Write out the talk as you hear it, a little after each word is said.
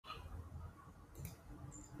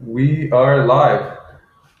We are live.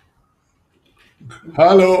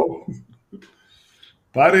 Hallo.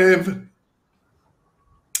 Parev.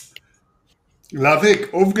 Lavek,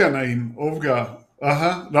 Ovga naim, Ovga.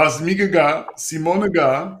 Aha, Razmiga,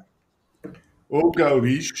 Simonaga, Ovga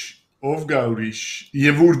Urish,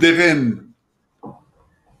 Yevurderen.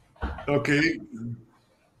 Okay.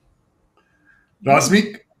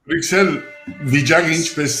 Razmik, Rixel,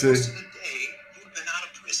 Vijaginch Pese.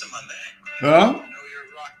 Huh?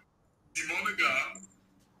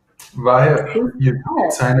 Vahe, you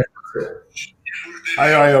sign it.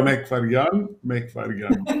 Ayo, Mekvargan.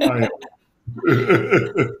 Ayo.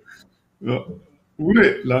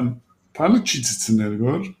 Ure, lan, Panuchitsin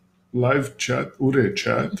Elgor. Live chat, Ure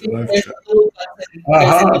chat, live chat.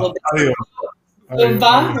 Aha, ayo. So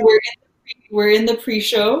Vahe, we're in the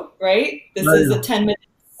pre-show, right? This is a 10 minutes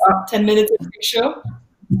of pre-show.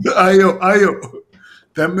 Ayo.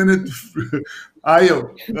 10 minutes.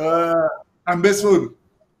 Ayo. Ambesur.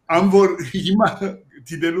 Amvor hima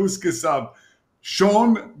tidelus kesab.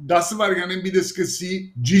 Sean dasvarganin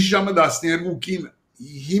bidiskesi jishama dasner mukin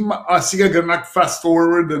hima asiga garnak fast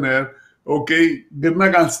forward dener. Okay,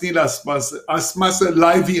 garnak ansnil asmas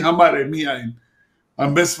live hamare miain.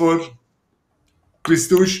 Ambesur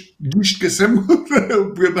Kristush gish kesem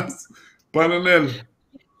buenas panel.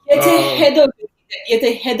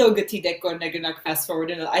 Yete hedo gatidek garnak fast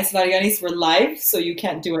forward and Aisvarganis were live, so you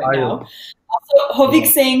can't do it now. Also, Hovik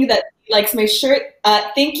saying that he likes my shirt.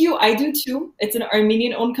 Thank you. I do too. It's an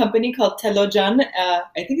Armenian-owned company called TeloJan. I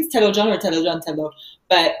think it's TeloJan or TeloJan Telo,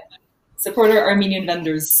 but support our Armenian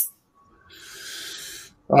vendors.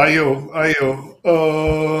 Ayo.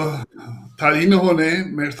 Talina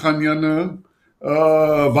hone, Merdkhanian,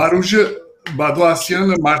 Varuj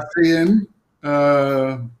Badouasian, Marseillen,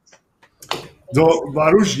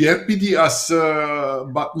 Varuj երբիդի աս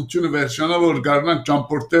բատնությունը վերջանա, որ գարնանք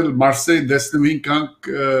ճամպորտել Մարսեյ դեսնվին կանք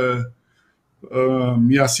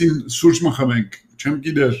միասին սուրճ մխմենք, չեմ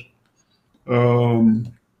գիդեր։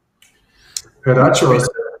 Heracho.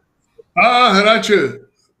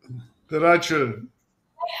 Հրաչը։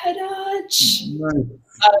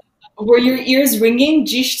 Were your ears ringing?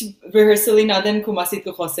 Jisht rehearsali naden kumasit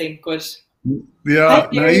Khosink. Yeah,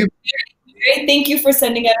 Naib. Thank you for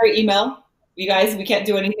sending out our email. You guys, we can't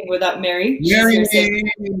do anything without Mary.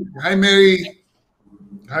 Hi, Mary.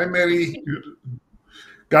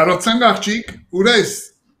 Garotsang աղջիկ, ուր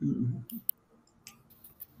ես?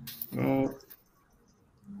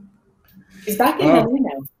 She's back in LA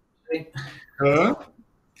now.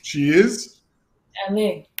 She is?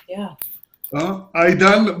 LA, yeah.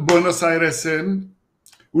 Այդան Buenos Aires-են,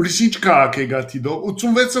 ուրիշ ինչ կաղաք է գատի դող,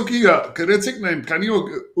 86 հոգի գա, կրեցեք նայմ, կանի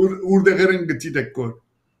ուր դեղեր են գտի դեկոր։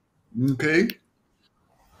 Okay.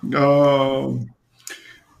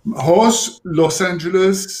 Հոս Los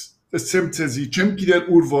Angeles սեմցեզի, չեմ գիրել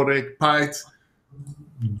ուր որեք, պայց,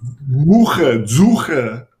 մուխը,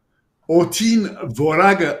 ձուխը, օթին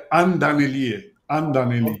որագը անդանելի է,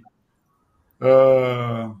 անդանելի։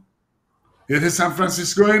 Եթե San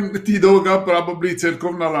Francisco-են տիդոգա probably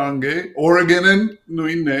ծերկով նալանգ է, Oregon-են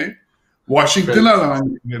նույնն է, Washington-ը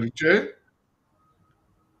նալանգ չէ,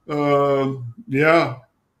 yeah.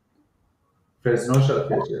 Fresno շատ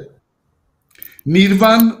քիչ է։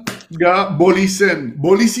 Նիրվան գա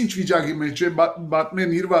բոլիս ինչ վիճակի մեջ է,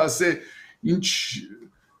 բատմեն նիրվա ասե ինչ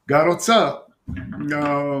գարոցա,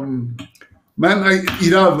 mən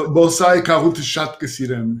իրավ բոսայի կաղութը շատ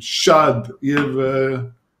կսիրեմ, շատ և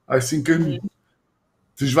այսինքն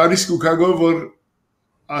դժվարիս կուկագով, որ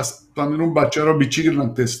ասպաներում բաճարով բիչի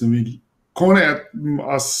գրնանք տեսնվիլ, կոն է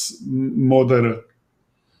աս մոդերը,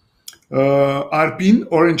 Arpin,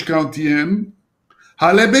 Orange County-են,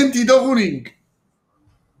 հալեբեն տիդող ունինք,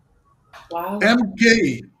 MK,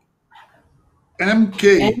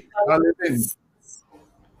 հալեբեն,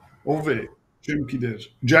 ով է, չեմ գիտեր,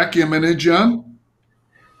 Jacques Merdkhanian.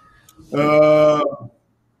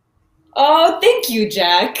 Oh, thank you,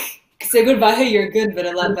 Jack. Say goodbye, you're good, but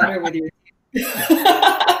a lot better with your team.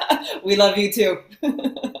 We love you too.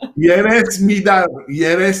 Yeres midar.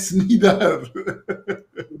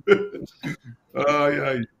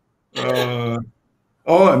 Ay.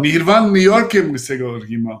 Nirvan, New York em segor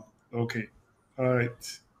hima. Okay. All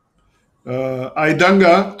right.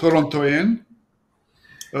 Aidanga, Torontoen.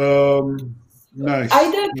 Nice.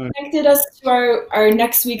 Ida connected us to our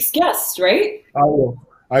next week's guest, right?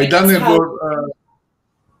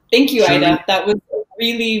 Thank you, Ida. That was a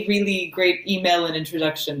really, really great email and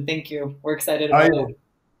introduction. Thank you. We're excited about it.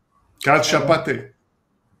 Kaz Shapate.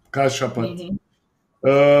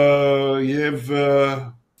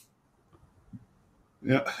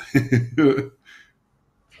 Yeah.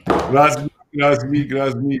 Razmig.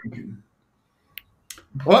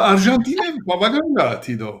 Arjantinên բավական գա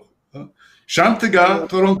թիդո։ Շանտ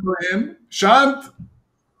գա Տորոնտոյեն, շանտ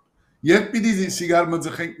երբ պիտի սիգար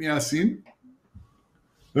մձխենք միասին։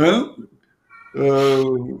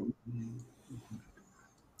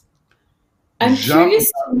 I'm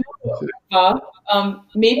curious to know,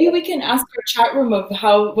 maybe we can ask our chat room of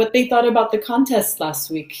what they thought about the contest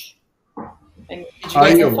last week. And did you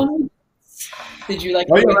guys have fun with it? Did you like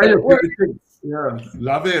it? Yeah,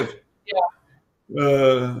 love it. Yeah.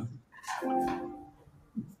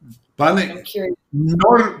 I'm curious.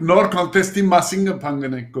 Nor contesti masing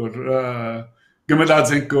panganek kor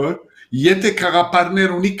gmelatzen kor yete kagaparner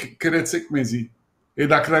unik kretsek mezi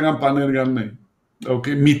edakragan paner ganne.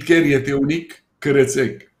 Okay, mitker yete unik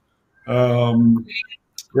kretsek.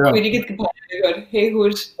 Yeah. We get good. Hey,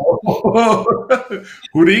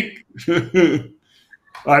 Hurik.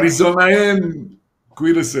 Arizona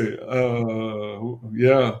Quirese.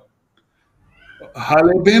 Yeah.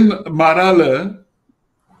 Haleben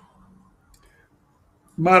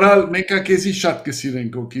Maral meka kesi շատ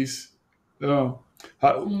կսիրենք օքիս։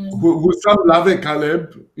 Հուսամ լավ է Քալեբ,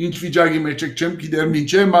 ինչ վիճակի մեջ եք չեմ գիտեր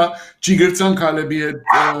մինչև մա չի գրցան Քալեբի հետ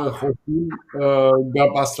խոսում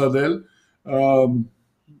գապ աստադել։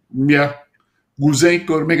 Միա գուզենք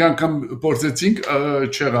որ մեկ անգամ փորձեցինք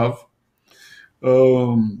չեղավ։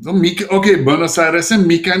 Okay, Buenos Aires-ը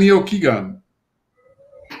մի քանի օքի կան։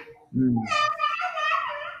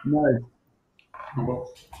 Nice.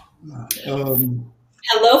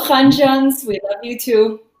 Hello, Khanjans. We love you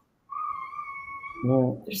too.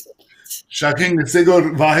 Shakeng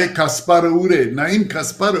Segor Vahe Kaspar Ure. Naim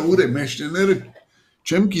Kaspar Ure. Meshner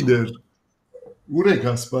Chemkider. Ure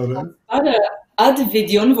Kaspar. Ad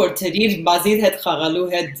videon vorterir Mazid het Khagalu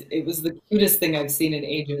had. It was the cutest thing I've seen in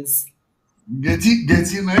ages.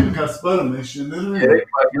 Getsi naim Kaspar Meshner.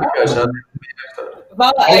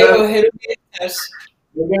 Wow, I go ahead.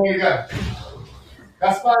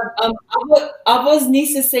 Kaspar. Avo's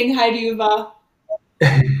niece is saying hi to you, Va.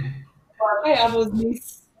 Hi, Avo's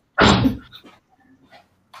niece.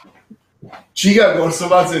 Chiga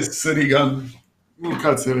Gorsovazes Serigan.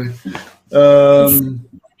 Katsere.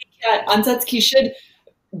 Ansatz Kishid,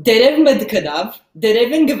 Derev Medkadav,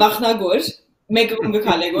 Derevin Gevachnagor, Megum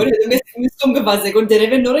Gekalegor, Mistum Gevazegor,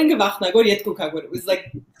 Derevin Noren Gevachnagor, Yet Kukagor. It was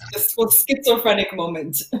like this schizophrenic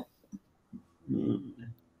moment.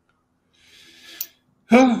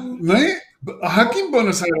 Hakim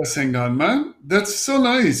Buenos Aires sengan man. That's so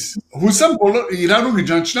nice. Husam Iranu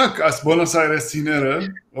gijanchnak as Buenos Aires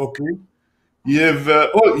sinere. Okay. Yev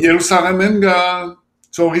Jerusalem ga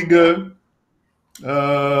Zorige. I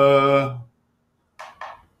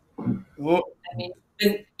mean,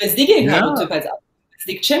 Nsdink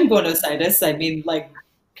Buenos Aires. I mean, like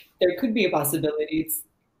there could be a possibility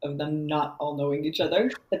of them not all knowing each other,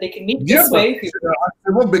 but they can meet this way.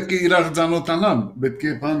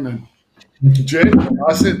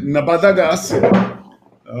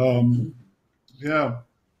 Yeah.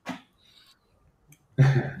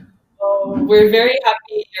 We're very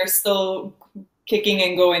happy you're still kicking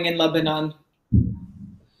and going in Lebanon.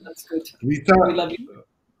 That's good. We love you.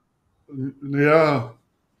 Yeah.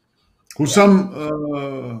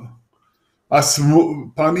 Husam as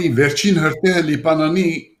pani վերջին հրտեհը Լիբանանի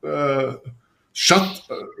շատ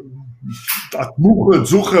ատմուխը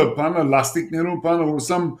ձուխը բանը լաստիկներում բանը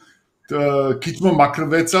հուսամ քիչ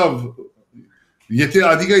մակրվեցավ եթե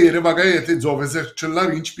ադիգա երևակայ եթե ձովեզեր չլար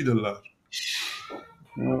ինչ պիտի լար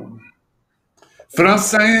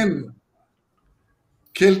Ֆրանսիան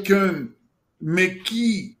quelqu'un mais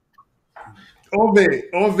qui ove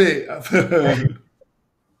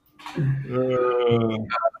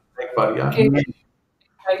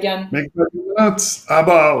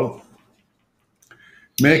About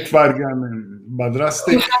Mekvargan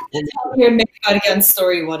Badrastik. You have to tell your Mekvargan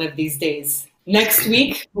story one of these days. Next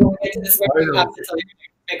week, we'll get to this where you have to tell your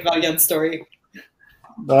Mekvargan story.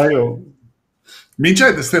 Dayo.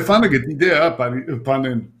 Mincha de Stefano get idea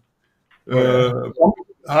panen.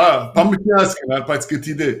 Pamitias can I get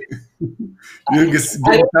idea. You get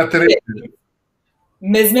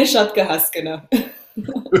Mezme shatka haskana.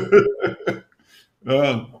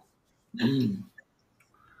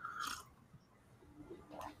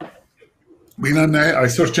 I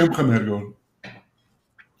saw Chemkamergo.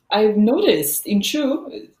 I've noticed in Chu,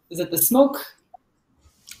 is it the smoke?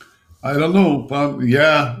 I don't know, but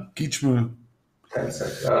yeah, Kichma.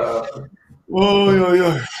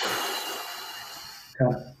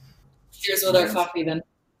 Here's with our coffee then.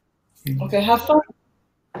 Okay, have fun.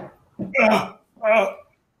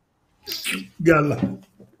 Gala.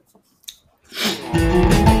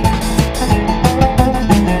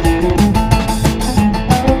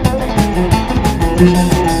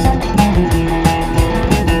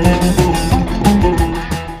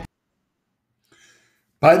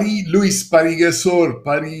 Pari Luis, pari Gesor,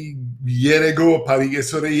 pari Երեգո, pari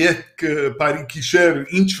Gesore յետք, pari Kişer,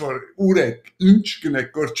 ինչ որ ուրեք, ինչ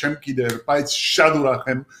կնեք որ չեմ գիտեր, բայց շատ ուրախ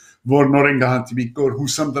եմ, որ նոր են գահանտիմի կոր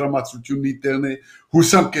հուսամ դրամատուրգիայի տեղն է,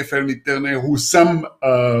 հուսամ կեֆերնի տեղն է, հուսամ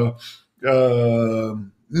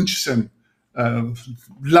ինչսեմ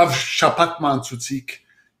լավ շապատ մանցուցիկ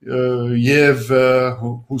եւ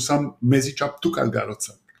հուսամ մեզի չափ դուք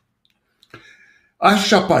ալգարոցակ այս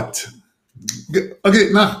շապատ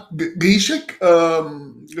նա գիշեք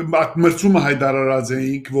մրցումը հայտարարած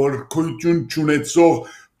էինք որ քույտուն ճունեցող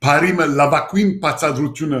բարիմը լավագույն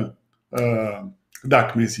բացատրությունը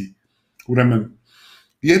դակմեսի ուրեմն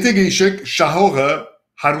եթե գիշեք շահողը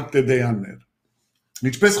Հարութ Դեդեյանն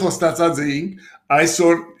էր ինչպես խոստացած էինք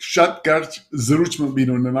այսօր շատ կարճ զրույց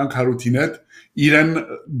մբինունանք Հարութին հետ իրեն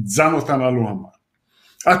ծանոթանալու համար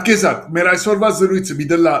Ատկեզատ մեր այսօրվա զրույցը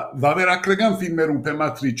բիդլա վավերագրական ֆիլմերում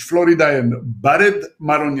թեմատրիչ Ֆլորիդայեն Բարեդ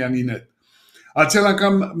Մարոնյանին հետ Անցյալ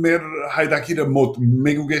անգամ մեր հայդակիրը մոտ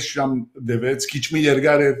 1.5 ժամ դեվեց քիչ մի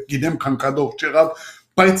երկար էր գիտեմ քանքադող չեղավ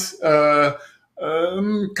բայց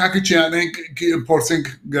կակիչյանենք փորձենք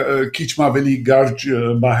քիչ ավելի գարջ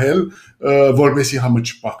բահել որովհետեւ համը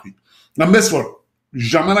չփախի Նամես որ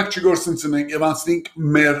ժամանակ չգործընծենք եւ անցնենք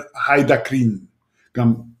մեր հայդակրին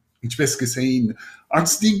կամ ինչպես կսեին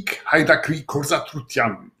Nsdink հայդակրի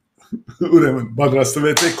կորզատրության ուրեմն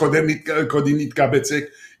պատրաստվեցեք կոդինիտ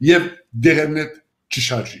կապեցեք եւ դերերնետ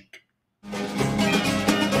չշարժիկ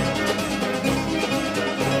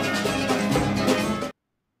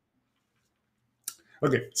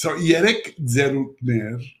Okay, so երեք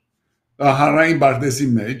ձերուկներ հանրային բարձի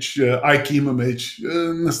մեջ, IQ-ի մեջ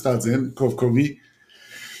նստած են կովկովի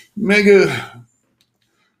մեկը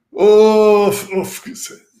of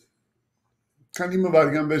կսե քանի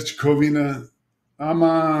մվարգան վերջ կովինը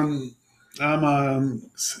աման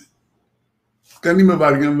քանի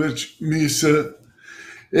մվարգան վերջ միսը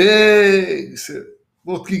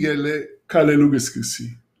ոտքի գելե կալելու գսկսի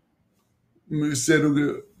միսերուգը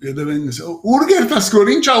Գետվեն ուր գերտաս կոր,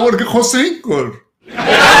 ինչ ավոր կխոսենք կոր։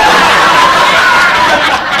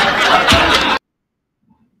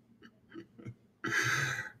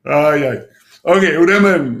 Այ, okay,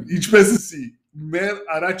 ուրեմն, ինչպես էսի, մեր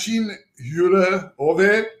առաջին հյուրը ով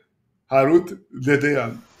է Հարութ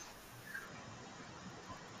Դեդեյան։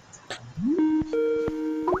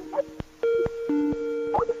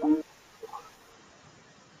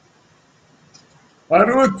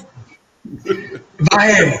 Հարութ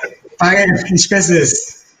Vahe, ինչպես ես։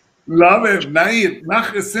 Լավ է, նայիր, նախ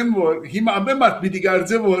ասեմ, որ հիմա ամենամարդ պիտի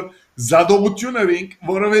կարծե, որ զադողություն էինք,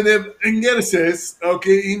 որովհետև ընկերս ես,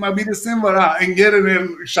 հիմա պիտի ասեմ, որ ընկերն էլ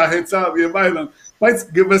շահեցավ եւ այլն, բայց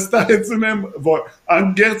գվստահեցնեմ, որ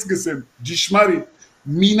անգերց գսեմ, ճշմարիտ,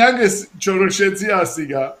 մինագս չորոշեցի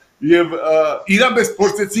ասիգա եւ իրապես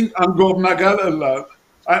փորձեցինք անգողնագալ ըլլալ,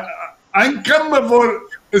 այնքան որ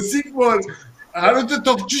ասիկ որ Հարութը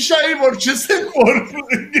թող ճիշայի որ չսեն որ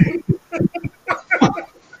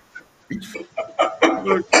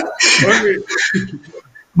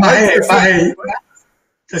Vahe,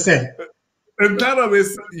 տեսե Ընդհանրապես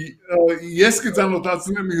ես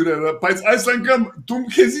կծանոթացնեմ հյուրերը, բայց այս անգամ դու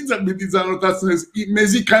քեզից պիտի ծանոթացնես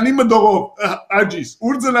մեզի քանի մտողով աջիս,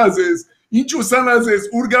 ուր ծնած ես, ինչ ուսանած ես,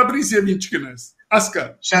 ուր գաբրիս եւ ինչ կնես, ասկա։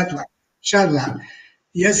 Շատ լավ։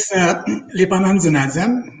 Ես Լիբանան ծնած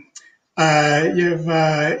եմ եւ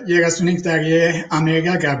 35 տարի է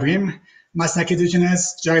Ամերիկա գաբրիմ, մասնակցությունս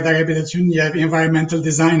ջրդարաբերություն եւ environmental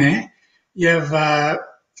design է եւ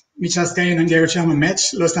միջազգային ընկերության մեջ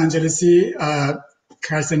Լոս Անջելեսի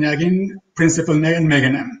քարսենյակին principal-ներն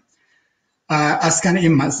մեկն եմ։ Ասկան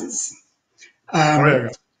իմ մասից։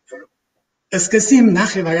 Սկսեմ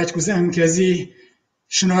նախ եւ առաջ կուզեմ քեզի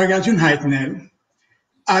շնորհակալություն հայտնել։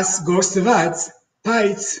 As գործված,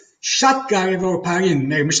 բայց շատ կարևոր բառին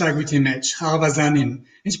մեր մշակույթի մեջ խաղաղազանին։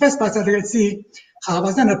 Ինչպես բացատրեցի,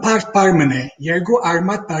 խաղաղազանը բարմն է, երկու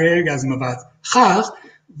արմատ բառեր կազմված։ Խաղ,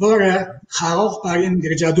 որը խաղող բառին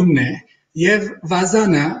գրճադումն է, եւ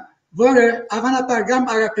վազանը, որը ավանաբար կամ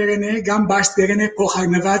արաբերեն է, կամ բարսկերեն է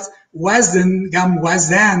փոխարինված wazn կամ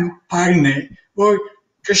wazan բառն է, որ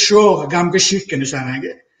կշող կամ կշիռ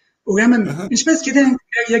կնշանակի։ Ուրեմն, ինչպես գիտենք,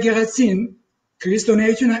 մեր եկեղեցին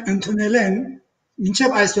քրիստոնեությունը ընդունել են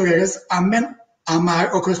մինչև այսօրերս ամեն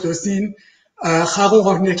ամառ օգոստոսին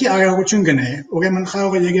խաղողորների արարողություն գնե։ Ուրեմն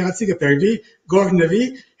խաղողը եկեղեցի կբերվի, գորնվի,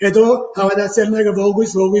 հետո հավատացյալները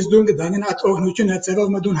ողգույս դուն կդանեն այդ օրհնությունը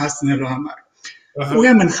ծևով մդուն հասցնելու համար։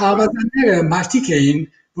 Ուրեմն խաղաղանները մարդիկ էին,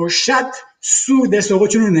 որ շատ սուր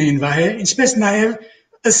դեսողություն ունեին Vahe, ինչպես նաև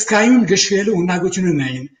ըսկայուն գշրելու ունակություն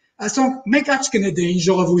ունեին։ Ասոնք մեկ աչք կնետեին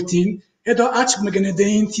ժողովրդին, հետո աչք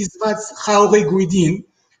մգնետեին թիզված խաղողի գույդին,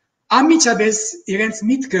 Անմիջապես իրենց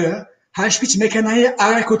միտքը հաշվիչ մեքենայի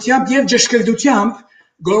արագությամբ եւ ճշգրտությամբ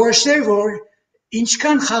գորոշել որ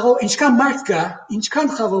ինչքան մարդ կա,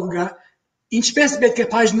 ինչքան խաղող կա, ինչպես պետք է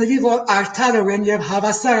բաժնվի որ արդարորեն եւ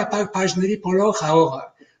հավասարաբար բաժնվի բոլոր խաղողը։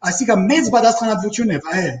 Այսինքն մեծ պատասխանատվություն է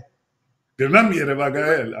վայել։ Դեռնամ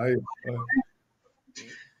երևակայել, այո։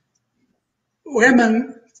 Ուրեմն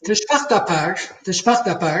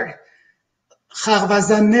դժբախտաբար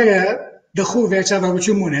խաղվազանները դխուր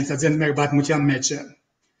վերջավորություն ունեցած են մեր պատմության մեջը։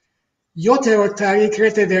 7-րդ տարի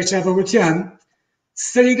գրեթե վերջավորության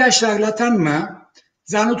սրիգա շարլատանմը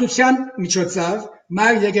ծանոթության միջոցով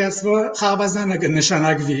մար եկեղեցվոր խաղվազանը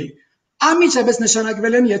կնշանակվի։ Անմիջապես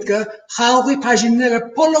նշանակվել են ետքը խաղողի բաժինները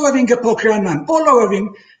բոլորովին կփոքրանան, բոլորովին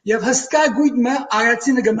եւ հսկա գույդը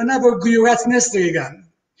արացինը կմնա որ գյուրացնե սրիգան։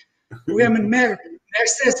 Ուրեմն մեր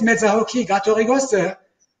ներսես մեծահոգի կաթողիկոսը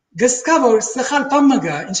գսկա որ սխալ բան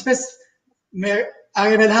կա, ինչպես մեր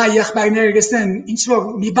արևելհայ եղբայրները գսեն, ինչ որ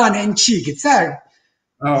մի բան են չի գցար։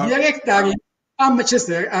 3 տարի ամը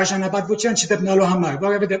չսեր արժանապատվության չդեպնալու համար,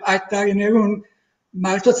 որովհետև այդ տարիներուն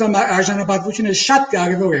մարդոց համար արժանապատվությունը շատ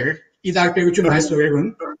կարևոր էր ի տարբերություն այսօրերուն,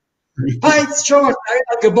 բայց 4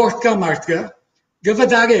 տարի գբորտ կա մարդը,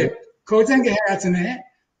 գվդարե, կործեն կհերացնե,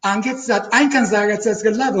 անգեց այնքան զարգացած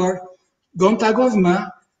գլա, որ գոնտագովմը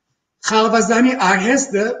խաղվազանի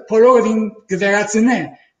արհեստը բոլորովին գվերացնե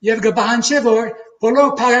եւ գբահանչե, որ բոլոր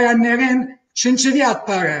պարարաններեն չնչվի այդ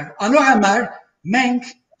պարը։ Անոր համար մենք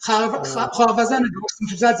խաղվազանը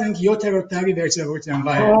գործընթացած ենք 7-րդ տարի վերջավորության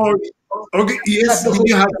վայր։ Okay,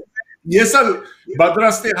 ես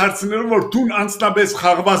պատրաստ եմ հարցնելու որ դու անցնաբես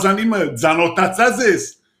խաղվազանի մը ծանոթացած ես,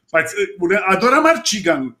 բայց ադորամար չի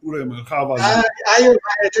գան ուրեմն խաղվազան։ Այո,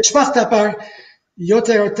 դժբախտաբար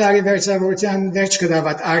 7-րդ տարի վերջավորության վերջ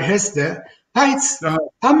կդավատ արհեստը, բայց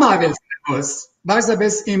համարել ոս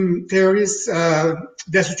բարձրապես իմ թեորիս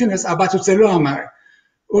դեսությունս աբացուցելու համար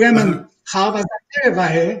ուրեմն խաղվազանները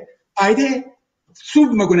վահե այդե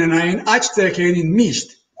սուբ մգունենային աչ ձերքերին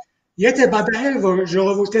միշտ եթե բադահեր որ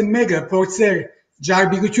ժողովուրդեն մեկը փորձեր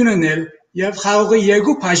ջարբիգություն անել եւ խաղողի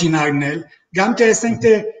երկու բաժին առնել կամ տեսենք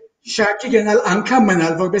թե շարքի գնալ անգամ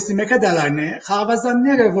մնալ որպեսզի մեկը դալարն է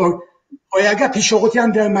խաղվազանները որ օյագա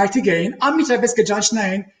փիշողության դեր մարդիկ էին անմիջապես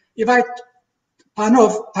կճանչնային եւ այդ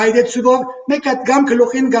Panov, փայդեցուով մեկ հատ գամ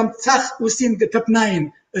գլուխին գամ ցախ ուսին կտպնային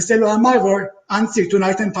ըստելու համար որ անցիկ դու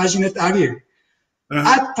արդեն բաժինդ արիր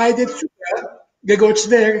այդ փայդեցուը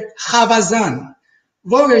գոչվեր խավազան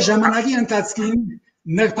որը ժամանակի ընթացքին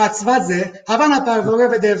նրբացված է հավանաբար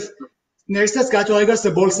որովհետև ներսես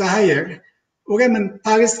կաթողիկոսը բոլսահայ էր ուրեմն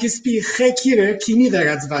Փարիսկիսպի խեկիրը քինի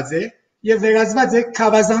վերածված է եւ վերածված է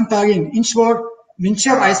խավազան տարին ինչ որ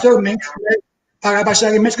մինչև այսօր մենք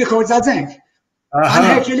Փարաբաշարի մեջ կգործածենք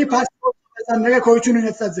Անհերքելի պասպորտները կոյություն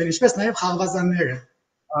ունեցած են, ինչպես նաև խաղվազանները։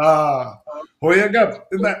 Հոյագապ,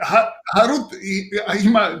 հարուտ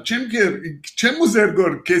հիմա չեմ ուզեր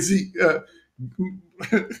գոր քեզի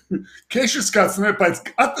քեշը սկացնել, բայց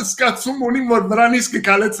ատը սկացում ունիմ, որ նրանից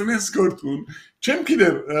կկալեցնես գորտուն, չեմ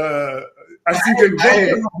գիտեր, այսինքն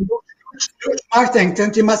մարդ ենք,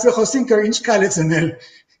 տենտիմասը Khosink ինչ կալեցնել,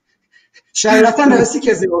 շարլատանը հսի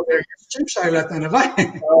քեզի ովեր, չեմ շարլատանը, վայ։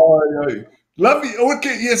 Լավ,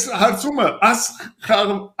 okay, ես հարցումը աս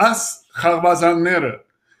խաղվազանները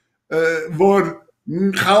որ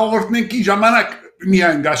խաղորդնենքի ժամանակ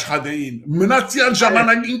միայն աշխատեին մնացյալ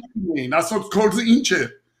ժամանակ ինչ էին ասոնց կորձը ինչ է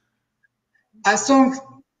ասոնք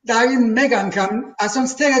դարին մեկ անգամ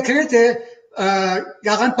ասոնց թերը գրեթե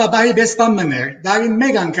գաղանտ բաբայի բեսպան մներ դարին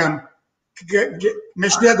մեկ անգամ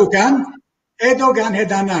մեջտեղուկան Էդոգան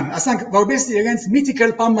հետանան, ասանք որպես իրենց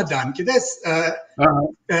mythical պամմդան, գիտես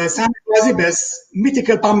սանվազի բես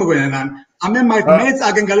mythical պամմը գնան, ամեն մարդ մեծ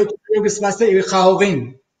ագնգալություն գսված է իր խաղողին։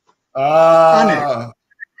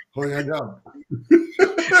 Հոյագամ։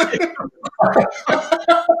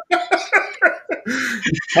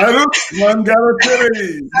 Հարուտ մանգարոթերի,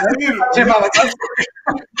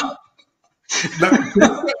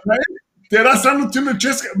 Տերասանությունը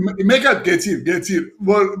չես մեկ հատ գեցիր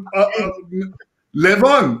որ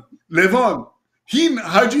Լևոն հին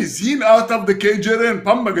հաջիս հին out of the cage-երեն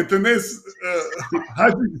պամը գտնես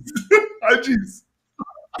հաջիս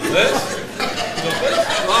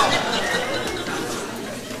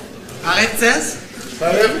Արեցես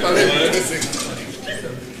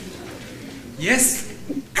Ես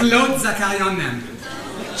Կլոդ Զաքարյանն եմ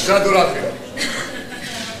Շատ ուրախ եմ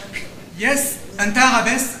Ես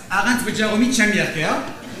Ընդհանրապես առանց վճարումի չեմ եկել,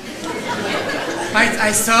 բայց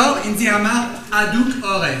այսօր ինձ համար ադուկ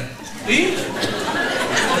օր է։ Ինչ?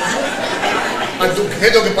 Ադուկ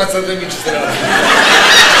հետո կբացատրեմ ինչ դրա։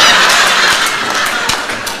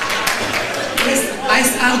 Ես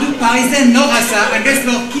այս արդու Փարիզեն նոր ասա, այնպես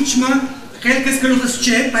որ քիչմը խելքս գլուխս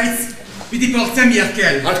չէ, բայց պիտի փորձեմ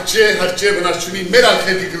երկել։ Հարչե, վնաս չունի, մեր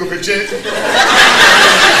ալխետի գլուխը չէ։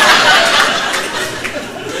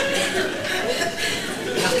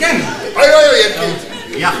 Երկեմ։ Այո,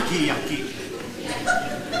 երկի։ Երկի։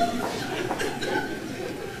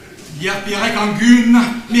 Երբիրեք անգուն,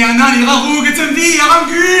 միանան իրարու գծնվի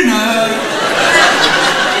երանգուն։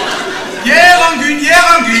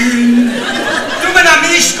 Երանգուն, դու մնա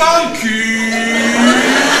միշտ անկուն։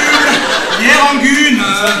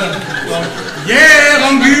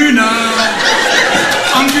 Երանգուն,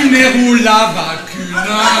 անկուններու լավակուն։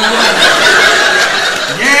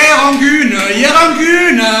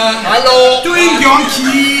 Երանգուն, դու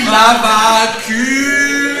ինգյոնքի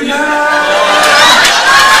լավակուն։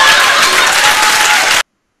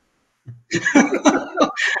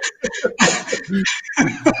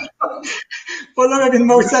 Բոլորը բին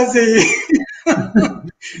մոքսազեի։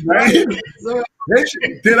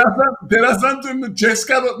 Դերասանտուն չես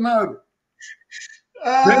կարոտնար։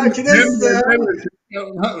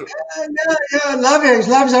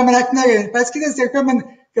 լավ ժամանակներ են, բայց գիտես երբեմն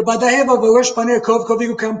կբադահե որ որոշ բաներ կովի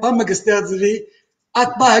ու կամպամը կստեղծվի,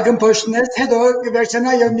 այդ բահը կմփոշնես, հետո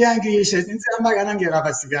կվերջանա և միայն գիշես, ինձ համար անան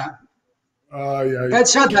գերավասիկա։ Բայց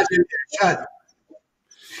շատ հաճելի է, շատ։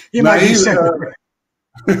 Հիմա գիշեր։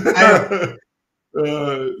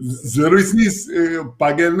 Զրույցնից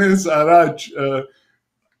պագերնես առաջ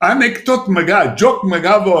անեկդոտ մգա, ջոկ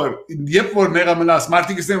մգա որ երբ որ նեղա մնաս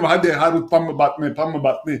մարդիկ ասեն հադե հարուտ պամը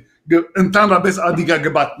բատնի ընդհանրապես ադիգա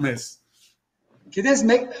գբատնես գիտես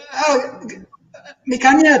մի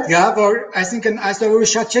քանի հատ գա որ այսինքն այսօր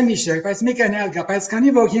շատ չեմ հիշել բայց մի քանի հատ գա բայց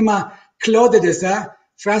քանի որ հիմա Claude դեսա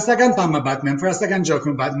ֆրանսական պամը բատնեմ ֆրանսական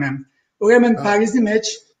ջոկը բատնեմ ուրեմն Փարիզի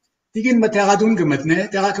մեջ դիգին մտերադուն գմտնե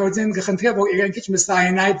տեղակայության գխնդրե որ իրենք քիչ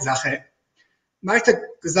մստայնայդ զախե Մարդը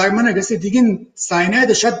զարմանը գսե դիգին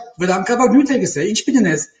սայնայդը շատ վտանգավոր նյութ է գսե ինչ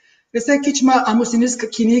պիտենես գսե քիչ մա ամուսինիս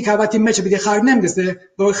քինի հավատի մեջ պիտի խառնեմ գսե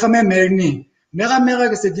որ խմե մերնի մեղա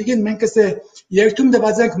գսե դիգին մենք գսե երթում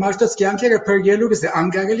դվածանք մարդոց կյանքերը փրկելու գսե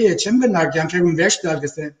անգարելի է չեմ գնար կյանքերուն վերջ տալ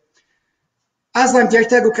գսե ազան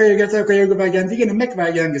երթագու կայերգատակը վագան դիգին մեկ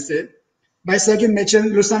վագան գսե բայց ագին մեջ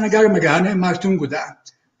լուսանգարը մգանը մարդուն գուտա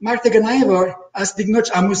Մարդը գնայի որ աստիգնոջ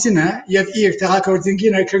ամուսինը և իր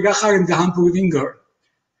տեղակորձինգին կրգախարն գհամպուրվին գոր։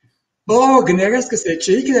 Բո գներես կսե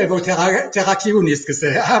չի գներ որ տեղակիրուն ես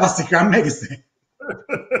կսե, հավասիկրան մեկ կսե։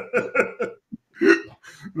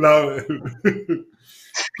 Լավ է։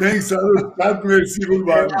 Thanks, շատ մերսի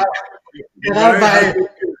բան։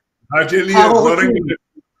 Հաճելի է, նորենք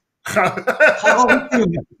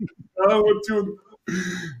Խաղաղություն։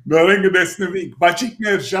 Նորենք դեսնվինք,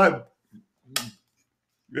 բաչիկներ շատ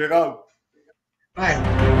Եղավ։ Բայ։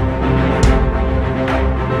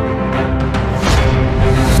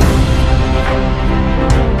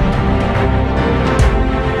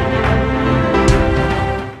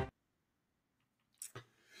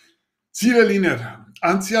 Սիրելիներ,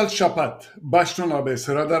 անցյալ շաբաթ Բաշտոնաբես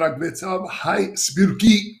հրատարակվեցավ հայ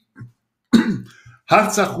սպյուրքի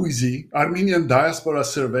հարցախույզի Armenian Diaspora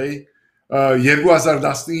Survey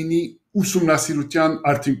 2019-ի ուսումնասիրության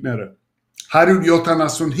արդյունքները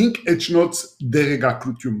 175 էջնոց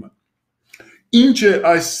դեղեկագրությունը Ինչ է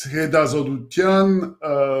այս հետազոտության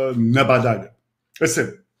նպատակը ասեմ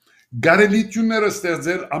Գարելիությունները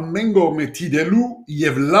ստեղծել ամեն կողմը թիդելու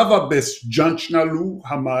և լավաբես ջանչնալու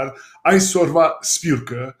համար այսօրվա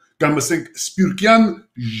սպյուրքը կամ ասենք սպյուրքյան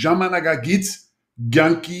ժամանակագից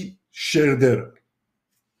կյանքի շերտերը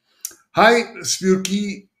Հայ սպյուրքի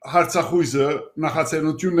հարցախույզը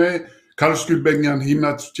նախաձեռնություն է Carlos Gulbenkian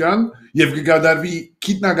հիմնադրության և կկատարվի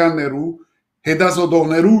գիտնականներու,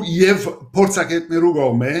 հետազոտողներու և փորձագետներու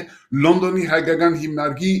կողմէ Լոնդոնի հայկական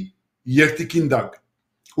հիմնարկի երթիքին տակ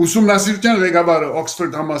Ուսումնասիրության ղեկավարը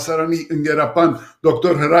Օքսֆորդ համալսարանի ընկերապան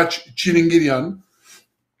դոկտոր Հրաչ Չիրինգիրյան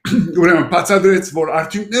ուրեմն բացատրեց, որ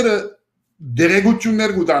արդյունքները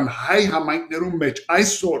դերեկություններ կտան հայ համայնքներում մեջ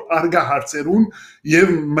այսօր արգա հարցերուն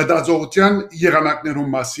և մտածողության եղանակներուն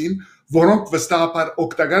մասին, որոնք վստահաբար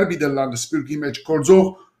օգտակար պիտի սպյուրքի մեջ գործող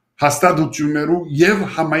հաստատություններու և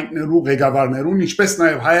համայնքներու ղեկավարներուն, ինչպես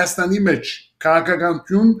նաև Հայաստանի մեջ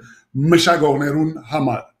քաղաքականություն մշակողներուն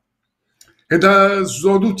համար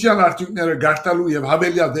Հետազոտության արդյունքները գարտալու և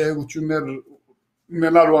հավելյալ դեղեցություններ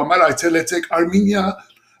ունենալու համար այցելեցեք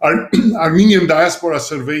Armenian Diaspora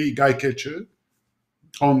Survey գայքեչը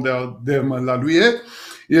դերմալալու է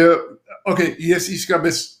ես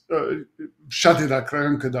իսկապես շատ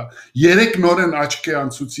հետաքրքրական կդա 3 նորեն աչքի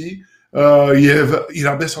անցուցի եւ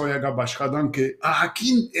իրապես հոյակապ աշխատանք է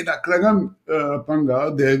ահագին էդակրական բան կա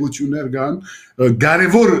դեղեցություններ կան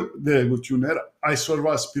կարևոր դեղեցություններ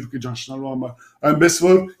այսօրվա սպիրկը ճանչնալու համար այնպես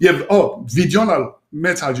որ եւ վիդեոն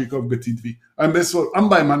մեծ հաջիկով գտիդվի այնպես որ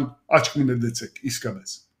անպայման աչք մնացեք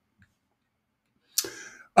իսկապես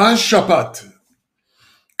այս շաբաթ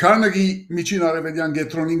Քարնեգի միջին արևելյան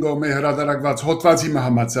գետրոնին գոմե հրադարակված հոդվածի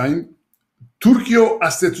համաձայն Թուրքիո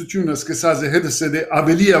աստեցությունը սկսած է հետսեդե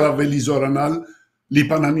ավելի եւ ավելի զորանալ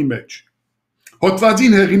Լիբանանի մեջ։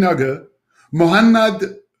 Հոդվածին հեղինակը Մոհաննադ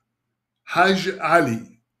Հաժ Ալի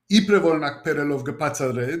իբրև օրինակ բերելով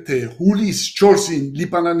կբացատրե թե հուլիս 4-ին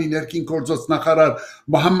Լիբանանի ներքին գործոց նախարար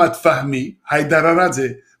Մոհամմադ Ֆահմի հայտարարած է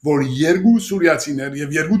որ 2 սուրիացիներ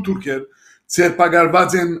եւ 2 թուրքեր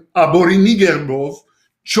ցերպակալված են աբորինի գերբով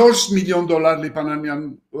 $4 միլիոն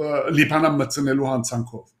Լիբանան մտցնելու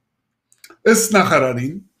հանցանքով Ըստ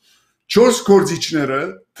նախարարին 4 գործիչները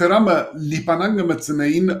թրամը Լիբանան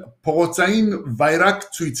կմտցնեին փողոցային վայրակ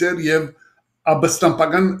ցույցեր եւ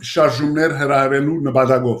աբստամբական շարժումներ հրահրելու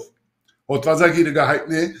նպատակով հոդվածագիրը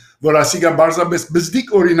գահիտնի որ ասիգա բարձրապես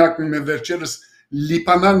բզդիկ օրինակն է վերջերս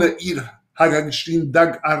Լիբանանը իր հագագշտին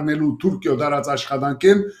դակ առնելու Թուրքիո դարած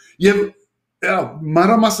աշխատանքեն եւ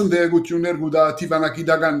մանրամասն դեղեցություններ գուտա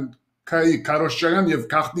տիվանակիդական Քարոշչական եւ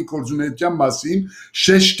քաղտնի կորձունեության մասին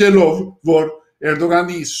շեշտելով որ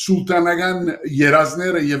Էրդողանի սուլտանական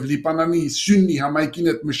երազները եւ Լիբանանի սուննի համայնքին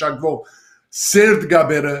հետ մշակվող սերտ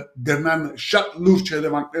գաբերը գնան շատ լուրջ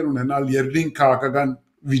հետևանքներ ունենալ երկրին քաղաքական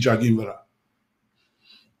վիճակին վրա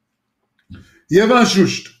եւ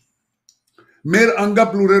անշուշտ մեր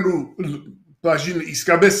Angab Loorer-ու բաժին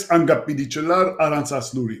իսկապես Angab պիտի չլար առանց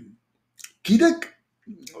ասլուրին գիտեք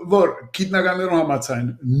որ գիտնականներու համաձայն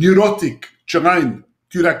նյուրոտիկ ճղայն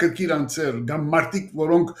թյուրակրկիր անձեր կամ մարդիկ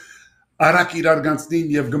որոնք արագ իրար գանցնին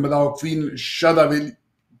եւ գմտահոգվին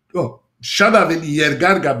շատ ավելի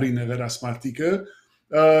երկար գաբրին եղերաս մարդիկը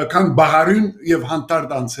քան բաղարուն եւ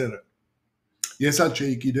հանդարտ անձերը ես ալ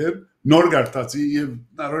չէի գիտեր նոր գարտացի եւ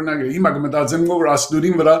օրինակ հիմա կմտածեմ որ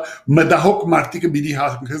ասլուրին վրա մտահոգ մարդիկը պիտի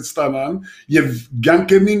հանգստանան եւ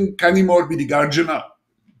ցանկերին քանի մոր պիտի գարջնա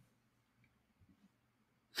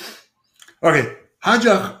Okay,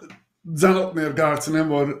 հաջող ձանոտներ գարցնեմ,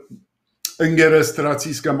 որ ընկերս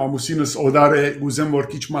տրացիս կամ ամուսինս օդար է, ուզեմ, որ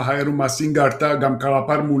քիչ մա հայերու մասին գարտա, կամ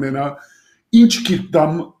կարապար մունենա, ինչ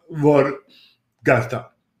կիրտամ, որ գարտա։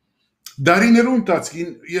 Դարիներու ընթացքին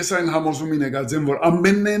ես այն համոզումին եկած եմ, որ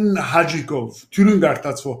ամենեն հաջիկով թյուրին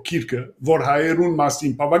գարտացվող կիրկը, որ հայերուն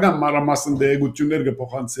մասին բավական մանրամասն դեղեցություններ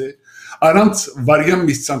կփոխանցե, առանց վարյան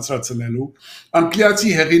միս ցանցրացնելու,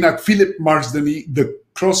 անգլիացի հեղինակ Philip Marsdeni The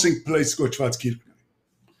Crossing Place կոչված կիրկն է։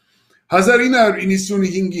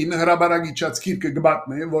 1995-ին հրաբարագիչած կիրկը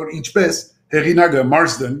գբատնե, որ ինչպես հեղինակը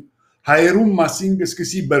Marsden հայերուն մասին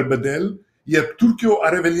կսկսի բրբդել, երբ Թուրքիո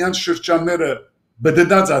արևելյան շրջանները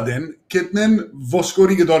բդդած ադեն, կետնեն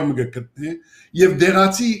ոսկորի գդորմը գտնի, եւ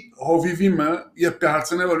դեղացի հովիվիմը, երբ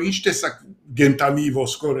կհարցնե, որ ինչ տեսակ գենտանի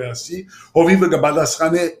ոսկոր է ասի, հովիվը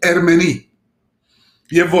կբադասխանե էրմենի,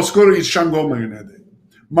 եւ ոսկորը իր շանգոմը գնեդե։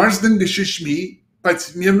 Marsden գշիշմի, բայց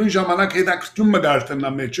միևնույն ժամանակ հետաքրքրում մգարտնա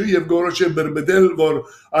մեջը եւ գորոշ է բրբդել, որ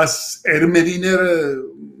աս էրմենիները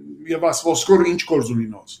եւ աս ոսկորը ինչ գործ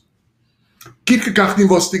ունինոց։ Կիրկը գախնի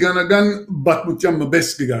ոստիկանական բատմության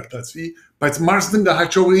մբես կգարտացվի, բայց Marsden-ը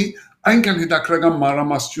հաճողի այնքան հետաքրական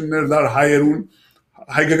մանրամասնություններ դար հայերուն,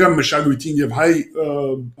 հայկական մշակույթին եւ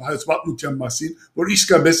հայոց պատմության մասին, որ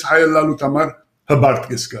իսկապես հայելալու համար հբարտ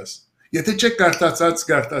կսկաս։ Եթե չեք գարտացած,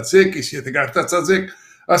 գարտացեք, իսկ եթե գարտացած եք,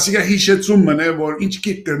 ասիկա հիշեցում մնե, որ ինչ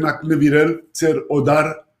կիրք կրնակ նվիրել ձեր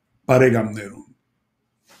օդար բարեկամներուն։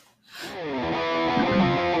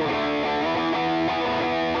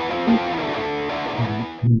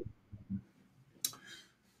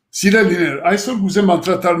 Սիրելիներ, այսօր գուզեմ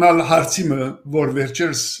անդրադառնալ հարցիմը, որ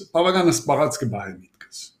վերջերս բավականս պաղած կբահե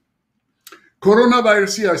միտքս։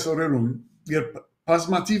 Կորոնավիրուսի այս օրերում, երբ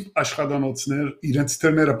բազմաթիվ աշխատանոցներ իրենց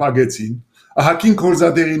թռները փակեցին, ահագին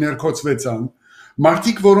գործադեղիներ կոծվեցան,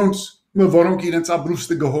 մարդիկ, որոնք իրենց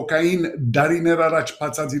ապրուստը գհոկային դարիներ առաջ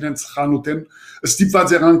բացած իրենց խանութեն,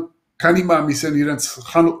 ստիպված եղան քանի ամիս են իրենց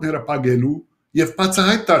խանութները փակելու եւ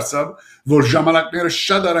բացահայտ դարձավ, որ ժամանակները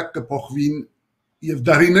շատ արագ կփոխվին եւ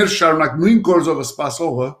դարիներ շարունակ նույն գործով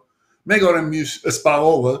սպասողը, մեկ օրը մյուս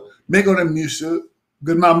սպաղողը, մեկ օրը մյուսը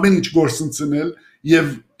գտնա ամեն ինչ գործընծնել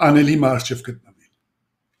եւ անելի մարջև գտնվի։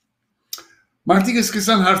 Մարդիկ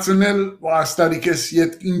սկսան հարցնել, աստարիկես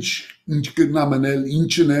իդ ինչ գտնամ անել,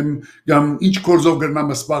 ինչն եմ, կամ ինչ գործով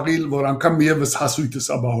գտնամ սպաղիլ, որ անգամ միևս հասույթս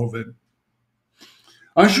ապահովեն։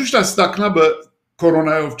 Անշուշտ աստակնաբը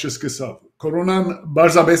կորոնայով չսկսավ։ կորոնան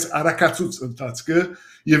բարձաբես արակացուց ընթացքը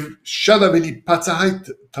եւ շատ ավելի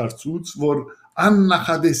բացահայտ դարձուց, որ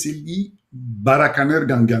աննախադեսելի բարականեր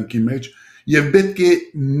գանգյանքի մեջ եւ պետք է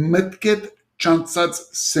մտքետ չանցած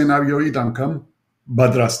սցենարիոյի անգամ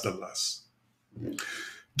պատրաստելաս։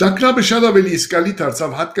 Դակրաբը շատ ավելի իսկալի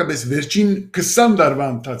դարձավ հատկապես վերջին 20 տարվա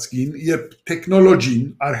ընթացքին, երբ տեխնոլոգին,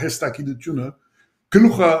 արհեստագիտությունը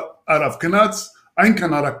գլուխը արավ գնաց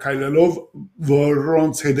այնքան արագ քայլելով,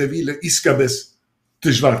 որոնց հետևիլը իսկապես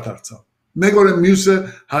դժվար դարձավ։ Մեկ օրը մյուսը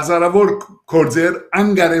հազարավոր գործեր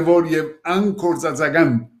անկարևոր եւ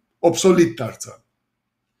անկործածական obsolete դարձան։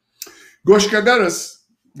 Գոշկագարս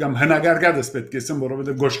կամ հնագարգադս պետք է ասեմ,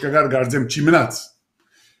 որովհետեւ գոշկագար գարձեմ չի մնաց։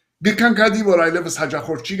 Գկանկադի որ այլևս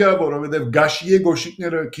հաջախորդ չի գա, որովհետև գաշիե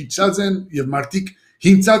գոշիկները քիչած են եւ մարդիկ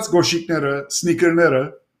հինցած գոշիկները, սնիկերները,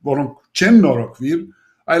 որոնք չեն նորոգվիր,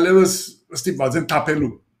 այլևս ստիպված են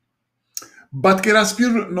թափելու։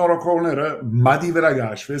 Պատկերասպիր նորոգողները մադի վրա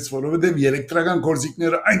գաշվեց, որովհետև էլեկտրական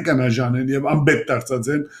գործիքները այնքան աժան են եւ անբետ դարձած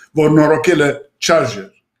են, որ նորոգելը չարժեր։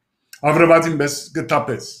 Ավրվածին պես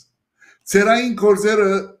գտապես։ Ցերային գործերը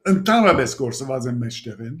ընդհանրապես գործված են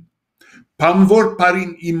մեջտեղ են։ Բամվոր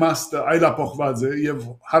բարին իմաստը այլապոխված է եւ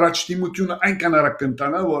հարաճտիմությունը այնքան արագ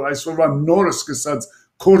կընտանա, որ այսօրվա նորը սկսած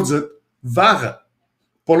կորձը վաղը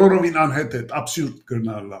բոլորովին անհետ աբսուրդ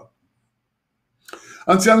կրնալա։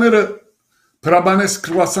 Անցյալները Պրաբանես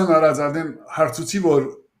կրվասան արածադեն հարցուցի, որ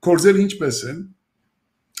կորձերը ինչպես են,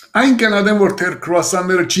 այնքան ադեն, որ թեր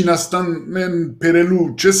կրվասանները Չինաստանեն բերելու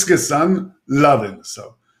չսկսան լավ են սա,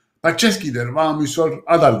 բայց չես գիտեր, վամիսոր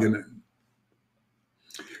ադալ գնեն։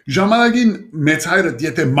 Ժամանակին մեծ հայրդ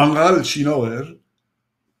եթե մանգալ շինող էր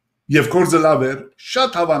եւ կորձը լավ էր,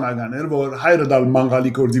 շատ հավանական էր, որ հայրը դալ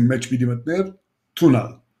մանգալի կորձի մեջ պիտի մտներ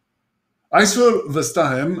թունալ։ Այսօր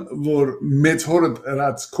վստահ եմ, որ մեծ հորդ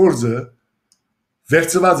ըրած կորձը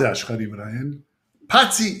վերցված է աշխարհի վրա են,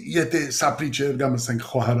 բացի եթե սապրիչ էր կամ ասենք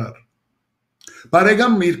խոհարար։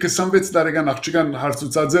 Բարեկամ իր 26 տարեկան աղջկան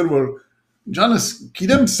հարցուցած էր, որ ջանս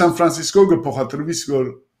գիտեմ Սան Ֆրանցիսկո գփոխադրվիս որ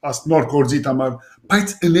աստ նոր կորձի համար,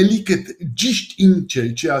 բայց ընելիքը ճիշտ ինչ է,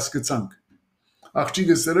 չի հասկացանք։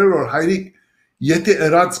 Աղջիկը սրեր, որ հայրիկ, եթե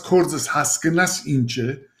ըրած կորձս հասկնաս ինչ է,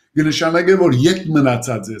 կնշանակե, որ ետ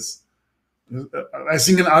մնացած ես։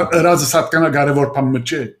 Այսինքն ըրածս հատկանա կարևոր բան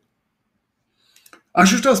չէ։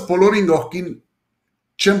 Անշուշտած բոլորին գողքին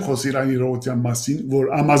չեմ խոսիր այն իրողության մասին, որ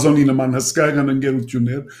Ամազոնի նման հսկայական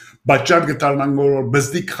ընկերություններ բաճար գտարնան, որ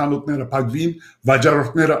բզդիկ խանութները փակվին,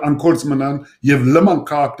 վաճառորդները անկորձ մնան եւ լման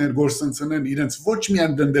քաղաքներ գործընծնեն իրենց ոչ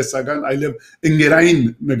միայն տնտեսական, այլև ընկերային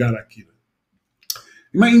նկարակիրը։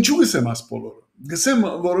 Հիմա ինչու գսեմ աս բոլորը։ Գսեմ,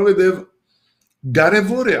 որովհետեւ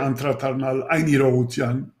կարևոր է անդրադառնալ այն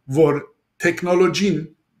իրողության, որ տեխնոլոգին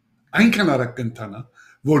այնքան արագ կընթանա,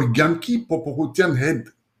 որ ցանկի փոփոխության հետ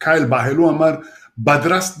քայլ բահելու համար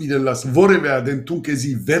պատրաստ դիլաս որևէ ադեն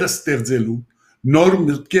թունքեզի վերստեղծելու, նոր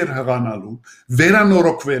մտքեր հղանալու,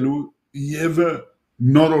 վերանորոգվելու եւ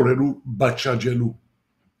նորորելու բաճաճելու։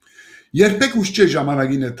 Երբեք ուշ չէ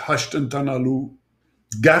ժամանակին այդ հաշտ ընտանալու,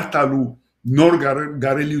 գարտալու, նոր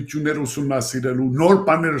գարելիություններ ուսումնասիրելու, նոր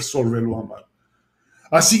բաներ սորվելու համար։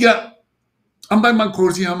 Ասիկա անպայման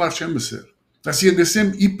կորձի համար չեմ ասել։ Ասիկա դեսեմ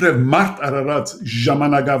իբրև մարդ արարած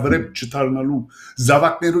ժամանակավրեպ չդառնալու,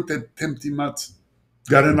 զավակներու դեմ դիմաց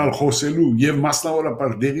գարենալ խոսելու եւ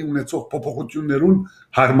մասնավորապես դեղի ունեցող փոփոխություններուն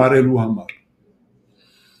հարմարելու համար։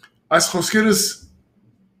 Այս խոսքերս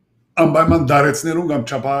անպայման դարեցներուն կամ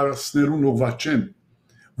չափահարացներուն ուղղված չեն,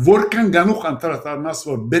 որքան գանուխ անդրադառնաս,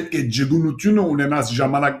 որ պետք է ջգունությունը ունենաս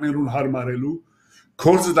ժամանակներուն հարմարելու,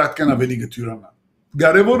 կորձը դատկան ավելի գթյուրանա։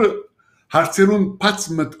 Կարևորը հարցերուն բաց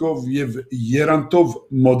մտքով եւ երանտով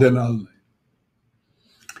մոդելալն է։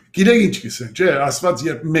 Գիտեք ինչ կիսեն, չէ, ասված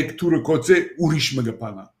երբ մեկ թուրը կոծե ուրիշ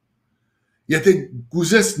մգպանա։ Եթե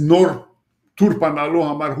գուզես նոր թուր պանալու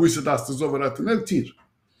համար հույսը դաստծով վրա տնել թիր,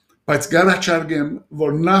 բայց գարաչարգեմ,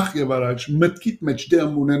 որ նախ եւ առաջ մտքիդ մեջ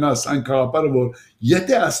դեմ ունենաս այն կաղապարը, որ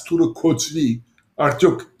եթե աս թուրը կոծվի,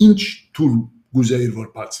 արդյոք ինչ թուր գուզեիր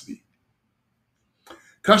որ բացվի։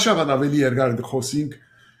 Քաշավան ավելի երկար Khosink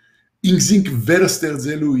ինքզինք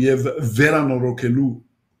վերստեղծելու եւ վերանորոգելու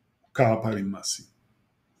կաղապարի մասին։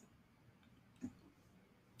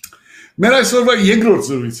 Մեր այսօրվա երկրորդ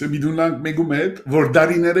զրույցը միդունանք մեգում հետ, որ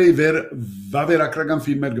դարիները վեր վավերագրական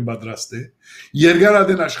ֆիլմեր կպատրաստե, երկար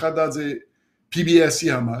ադեն աշխատած է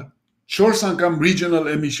PBS-ի համար, 4 անգամ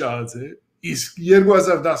Regional Emmy շահած է, իսկ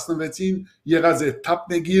 2016-ին եղած է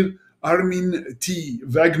թափնեգիր Armin T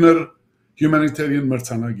Wegner Humanitarian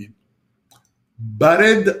մրցանակին։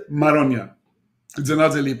 Maronian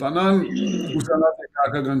ծնած է Լիբանան, ուսանած է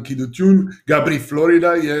քաղաքական գիտություն, Գաբրի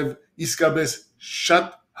Ֆլորիդա եւ իսկապես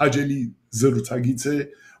շատ հաջելի զրուցակից է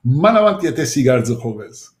մանավանդ եթե սիգար ձխով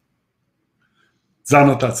ես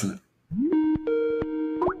ծանոթացնել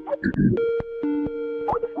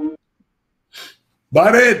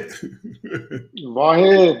Բարետ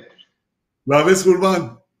Վահե լավ ես Ղուրբան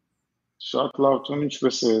շատ լավ տուն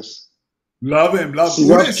ինչպես ես լավ եմ լավ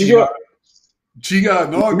ուր ես Չիգա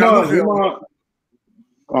նո գանող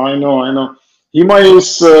I know հիմա ես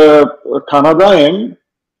Կանադա եմ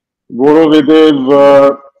որովհետև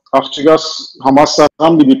աղջիկս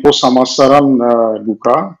համալսարան մի դիպոս համալսարան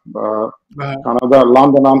գուկա Կանադա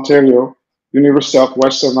London Ontario University of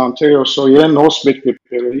Western Ontario so իրեն հոսպետ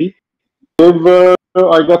կպերեի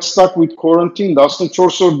I got stuck with quarantine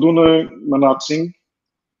 14 օր դունը մնացինք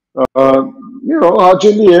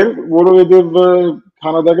հաջելի է որովհետև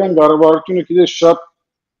կանադական կառավարությունը գիտես շատ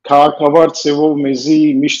քաղաքավար ծևով մեզի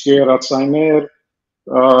միշտ երացայներ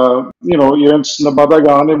իրենց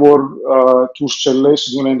նպատակը անը որ դուրս չելես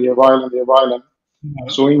դունեն եւ այլն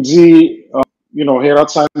so ինձի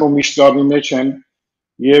հերացայնով միշտ գարի մեջ են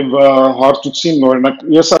եւ հարթուցին օրինակ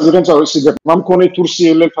ես այդպես ասեցի դեպքում կոնե դուրսի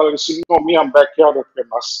ելել քալեսի մի ամ backyard-ը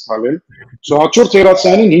կնաս քալել so հաջորդ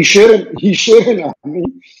հերացայինին հիշերն անի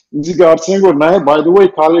ինձ գարցեն որ նայ by the way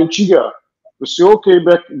քալել չի գա so okay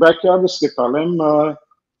backyard-ը սկալեմ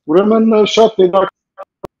ուրեմն շատ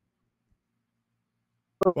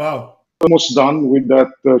Wow. Almost done with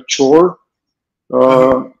that chore.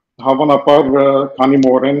 Հավանաբար քանի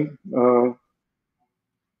մորեն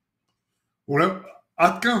Ուրեմն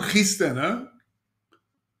atkan խիստ են,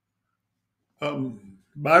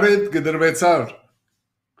 բարետ գդրվեցար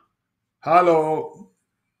Հալո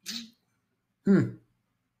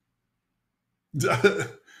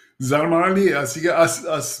Զարմանալի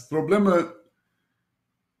աս պրոբլեմը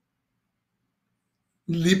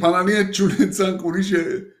Լիբանանի հետ ճունեցանք ուրիշ է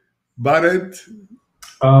բարետ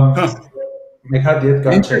Մեկ հատ ետ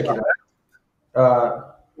կան չեք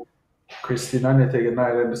Քրիստինան եթե գնա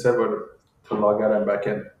իրեն նսե որ լագար եմ back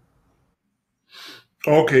in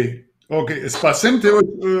Okay, սպասեմ թե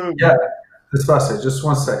Yeah, սպասե, just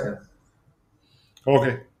 1 second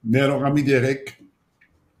Okay, ներողամիտ եղեք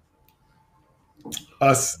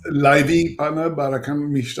As live-ի բանը բարական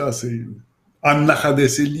միշտ ասեին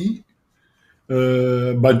աննախադեսելի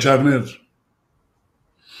բաժարներ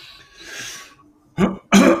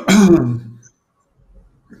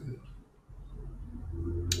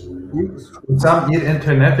Sam իր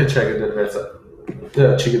ինտերնետը չգդրվեցա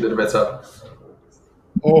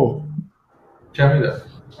Չամի դա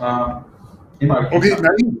Okay,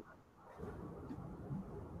 նային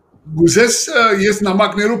Գուզես ես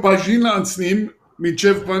նամակներու բաժին անցնիմ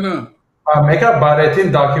միջև բանը Մեկա բարետին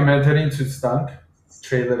դոկումենտարին ցույց տանք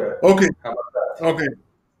trailer Okay. How about that? Okay.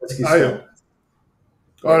 Let's get started.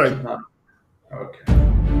 All right. Okay.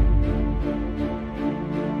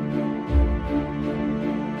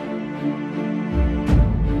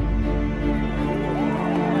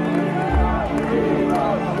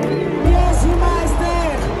 Yes, Master.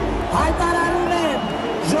 Hi, Tararunem.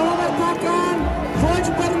 Ժողովրդական ոչ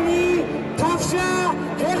բռնի, թավշա,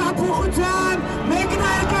 հեղափոխության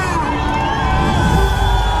մեկնարկը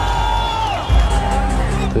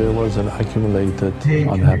There was an accumulated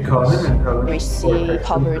unhappiness. We see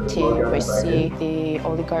poverty, we see the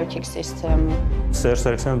oligarchic system.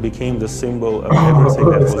 Sargsyan became the symbol of everything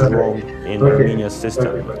that was wrong in Armenia's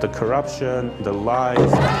system. The corruption, the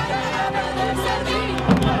lies.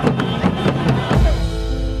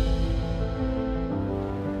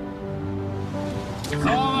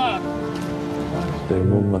 The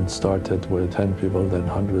movement started with 10 people, then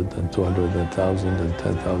 100, then 200, then 1,000, then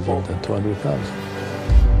 10,000, then 200,000.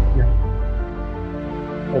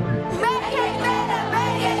 It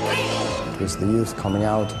was the youth coming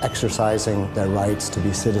out, exercising their rights to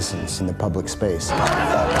be citizens in the public space.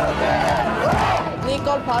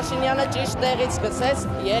 Նիկոլ Փաշինյանը ճիշտ տեղից սկսեց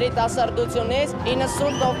երիտասարդությունից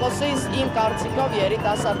 90%-ից իմ կարծիքով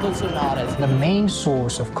երիտասարդություն արեց. The main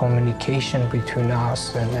source of communication between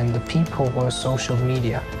us and the people was social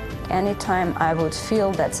media. Anytime I would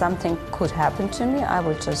feel that something could happen to me, I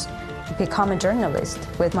would just become a journalist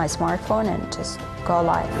with my smartphone and just go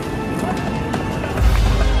live.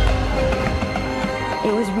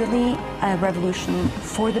 It was really a revolution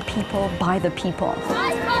for the people, by the people.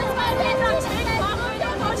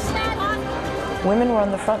 Women were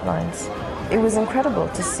on the front lines. It was incredible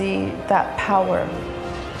to see that power.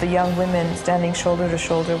 The young women standing shoulder to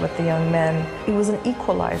shoulder with the young men. It was an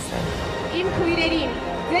equalizer.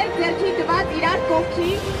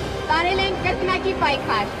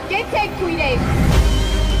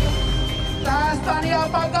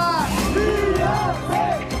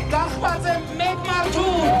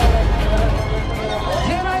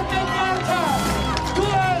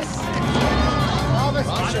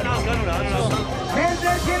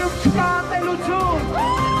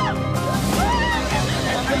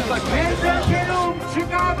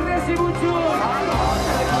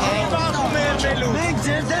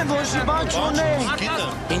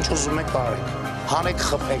 Ինչ ուզում եք բարեք, հանեք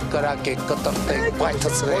խփեք, կրակեք, կտրտեք,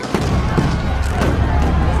 պայթացրեք։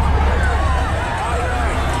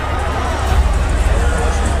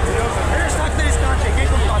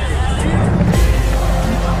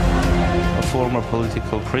 A former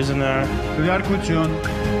political prisoner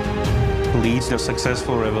leads a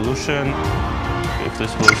successful revolution. If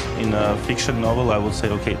this was in a fiction novel, I would say,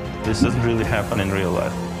 okay, this doesn't really happen in real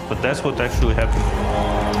life. But that's what actually happened.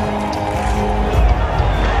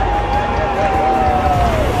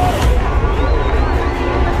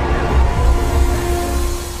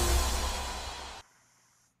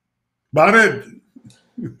 Բարեդ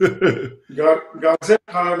Գազել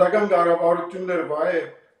կանադական կառավարություններ վայ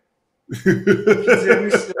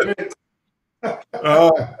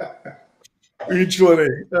Ինչ որ է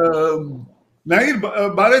Նայր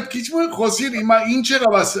բարեդ քիչ մը խոսիր հիմա ինչ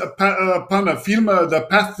եղավ աս բանը ֆիլմը The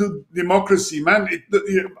Path to Democracy man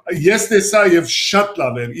ես տեսա եւ շատ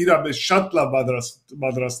լավ էր իրապես շատ լավ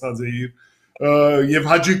պատրաստած է եւ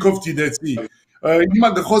հաջիկով դիտեցի Հիմա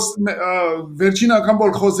վերջին անգամ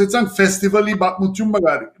որ խոսեցանք ֆեստիվալի պատմություն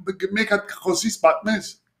մգար մեկ հատ խոսիս պատմես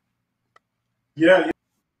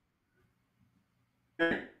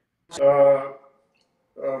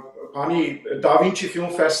Ani Da Vinci Film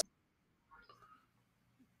Festival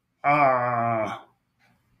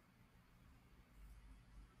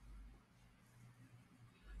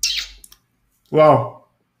Wow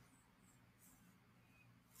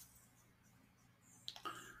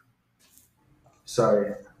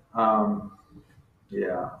Sorry.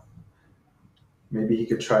 Yeah. Maybe he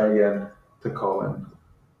could try again to call in.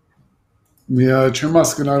 Yeah, չեմ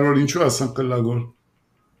հասկանում որ ինչու ասան կլագոր։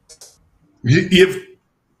 Եվ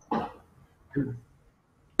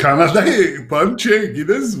Կանադայի բան չէ,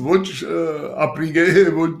 գիտես, ոչ ապրիգե,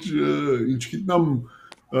 ոչ ինչ գիտնամ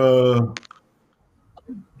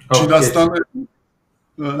Չինաստանը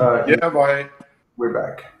Yeah, bye. We're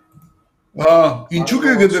back. Ինչու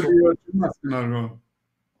կգդրվի չեմ հասկանում։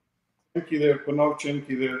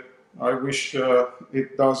 I wish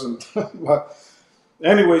it doesn't. But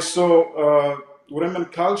anyway, so ուրեմն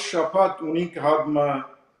կալ շաբաթ ունենք հատմը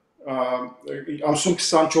ամսուն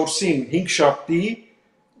 24-ին 5 շաբթի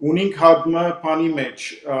ունենք հատմը բանի մեջ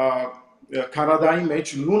Կանադայի մեջ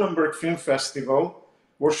Lunenburg Film Festival,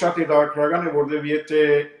 որ շատ հետաքրքրական է, որտեղ եթե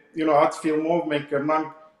այդ ֆիլմով մենք կրնանք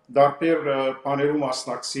դարբեր բաներում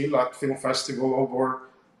մասնակցել այդ film festival-ով, որ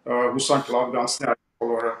հուսանք լավ գանցնի այդ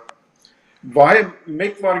բոլորը։ Վայ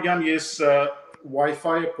մեկ վարյան ես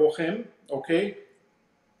Wi-Fi-ը փոխեմ, okay?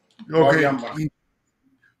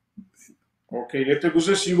 Okay, եթե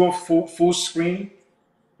գուզես you go full screen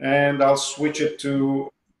and I'll switch it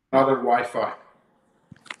to another Wi-Fi.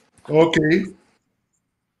 Okay.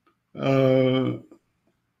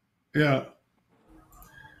 Yeah.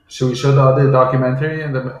 Should we show the other documentary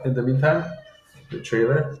in the meantime? The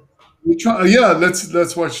trailer? Yeah,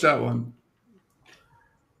 let's watch that one.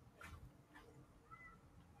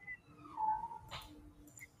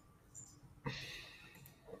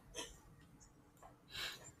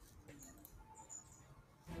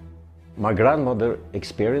 My grandmother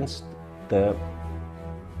experienced the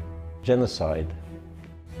genocide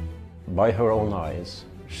by her own eyes.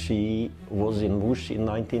 She was in Mush in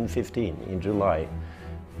 1915, in July,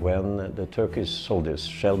 when the Turkish soldiers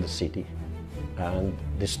shelled the city and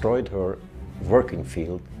destroyed her working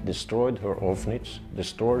field, destroyed her orphanage,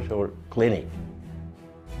 destroyed her clinic.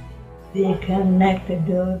 They connected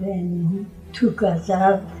the door and took us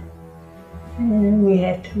out, and we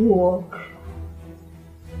had to walk.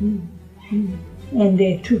 And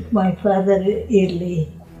they took my father to Italy.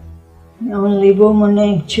 Only women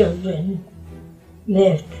and children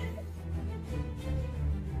left.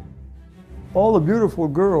 All the beautiful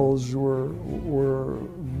girls were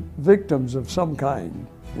victims of some kind,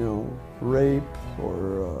 rape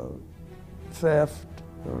or theft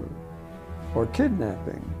or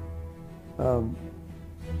kidnapping.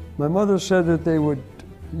 My mother said that they would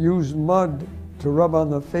use mud to rub on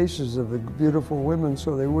the faces of the beautiful women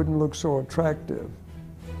so they wouldn't look so attractive.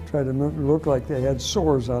 Try to look like they had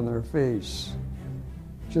sores on their face,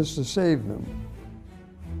 just to save them.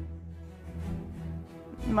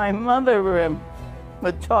 My mother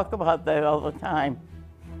would talk about that all the time.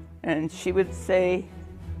 And she would say,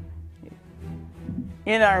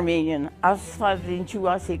 in Armenian,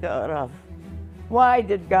 why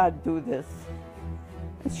did God do this?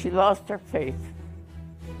 And she lost her faith.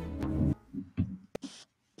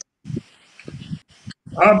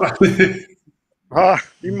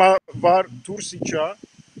 Հիմա բար դուրս իջա,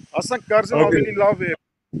 ասենք կարծեմ ավելի լավ է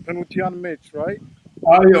բնության մեջ, right?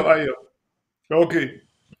 Այո։ Okay.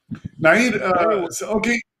 Նայր,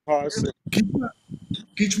 okay.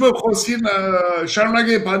 Քիչ մը խոսին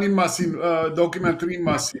շարունակե բանի մասին, դոկումենտարի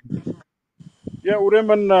մասին։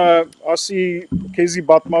 Ուրեմն ասի քեզի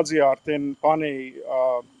բատմածի արդեն բան է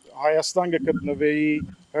Հայաստան գտնվեի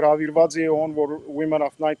հրավիրված է on որ Women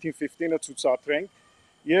of 1915-ը ցուցադրենք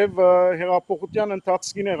եւ հեղափոխության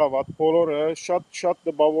ընթացքին եղավ այդ բոլորը շատ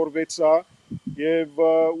դպավորվեցա եւ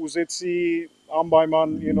ուզեցի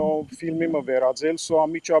անպայման ֆիլմի մը վերածել so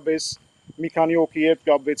ամիջապես մի քանի օքի հետ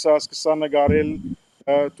կապվեցա սկսա նկարել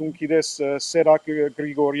տունքիդես Սերակ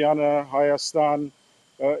Գրիգորյանը Հայաստան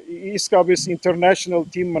իսկապես international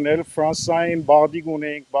team մնել Ֆրանսային Բաղդիկ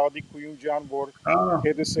ունենք Բաղդիկ Քույնջան որ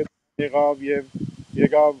հետս եղավ եւ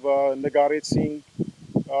եկավ նկարեցինք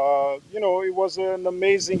it was an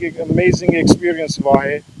amazing experience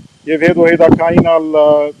Vahe եւ հետո հետակայինալ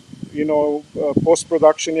post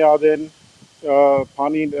production յադեն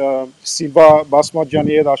Panin Silva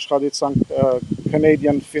Basmadjani հետ աշխատեցանք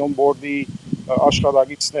Canadian Film Board-ի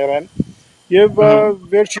աշխատակիցներեն եւ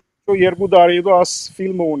վերջին երկու տարի հետո աս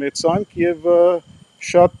ֆիլմը ունեցանք եւ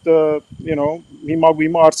շատ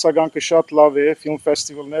հիմա արձագանքը շատ լավ է ֆիլմ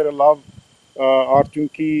ֆեստիվալները լավ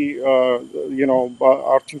արդյունքի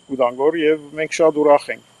արդյունք կտանգոր եւ մենք շատ ուրախ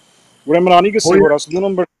ենք ուրեմն անիգս որ աս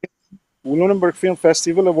Lunenburg Film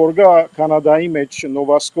Festival-ը որ գա Կանադայի մեջ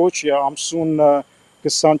Nova Scotia ամսուն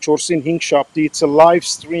 24-ին 5 շաբթի it's a live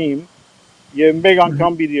stream եւ մեկ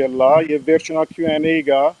անգամ պիտի լա եւ վերջնակ Q&A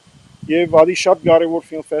գա եւ ադի շատ կարեւոր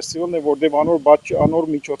film festival-ն է որտեղ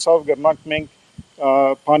անոր միջոցով գտնանք մենք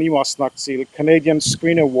բանի մասնակցել Canadian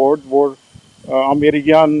Screen Award որ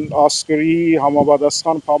ամերիկյան Oscar-ի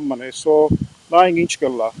համապատասխան բան է so նայենք ինչ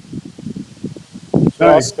կլա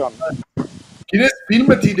հասկան Գիրես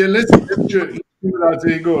ֆիլմը դիտելես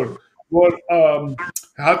Իգոր որ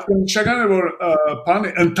հատկանշական է որ բան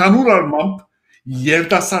ընդհանուր առմամբ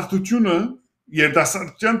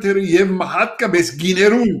երիտասարդության թերը եւ հատկապես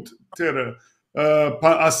գիներունդ թերը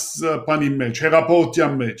բանի մեջ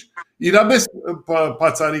հեղափոխության մեջ իրապես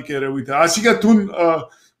բացարիք երևույթ է ասիկա տուն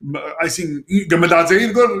այսինքն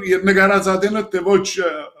գմտածեիր որ նկարած ադենը թե ոչ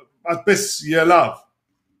այդպես ելավ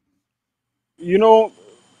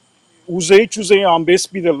ուզեի ամբես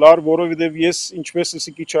պիտի լար, որովհետև ես ինչպես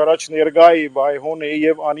ասի քիչ առաջ ներկա էի Վայհոն էի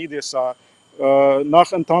եւ անի դեսա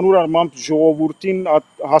նախ ընդհանուր առմամբ ժողովրդին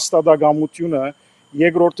հաստատակամությունը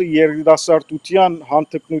երկրորդը երիտասարդության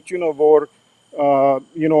հանդգնությունը որ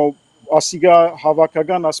ասիգա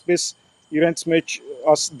հավաքական ասպես իրենց մեջ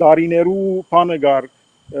դարիներու բանը գար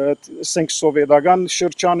ասենք սովետական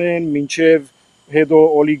շրջանեն մինչև հետո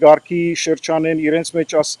օլիգարխի շրջանեն իրենց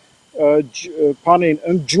մեջ Panin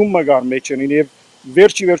ընդջումը գար մեջ են եւ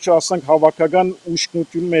վերջի ասենք հավաքական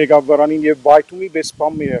ուշքնություն եկավ վրանին եւ բայթումի պես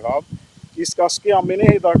բան եղավ իսկ ասկի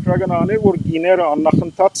ամենահետաքրքրական ան է որ գիները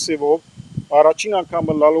աննախընթաց սեվով առաջին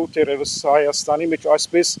անգամ լալու տերևս Հայաստանի մեջ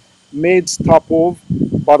այսպես մեծ թափով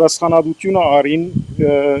պատասխանատվությունը արին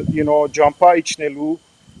ջամփա իջնելու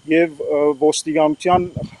եւ ոստիկանության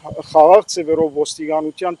խաղաղ ծևերով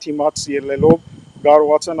ոստիկանության թիմաց ելնելով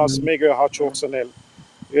կարողացան աս մեկը հաջողցնել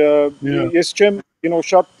ես չեմ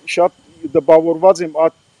շատ դպավորված եմ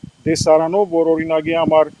այդ դեսարանով որ օրինակի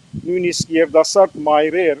համար նույնիսկ երդասարդ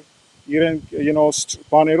մայրեր իրենք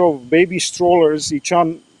բաներով baby strollers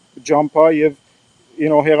իջան ջամփա եւ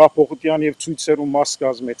հեղափոխության եւ ցույցերու մաս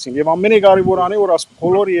կազմեցին եւ ամենակարևորն է որ աս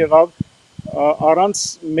բոլորը եղավ առանց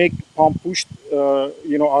մեկ փամփուշտ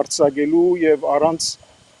արձակելու եւ առանց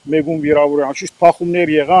մեգուն վիրավորան շուտ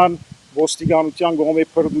փախումներ եղան ոստիկանության գոմե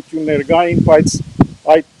փրկություններ գային բայց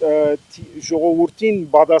այդ ժողովրդին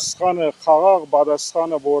բադասխանը խաղաղ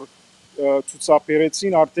բադասխանը որ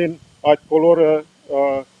ցուցաբերեցին արդեն այդ բոլորը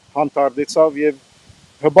հանդարտեցավ եւ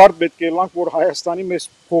հբարտ պետք է լանք որ Հայաստանի մեծ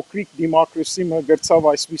փոքրիկ դեմոկրասիը գրծավ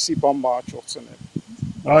այսպիսի բան մահաճողցնել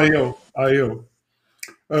այո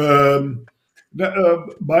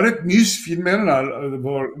բարդ միս ֆիլմերն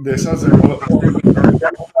որ դեսած են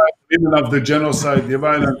Women of the Genocide եւ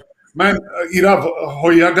այլն man իրավ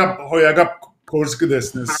հոյագապ կորս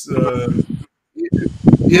կդեսնես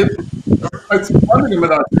եւ այդ բանը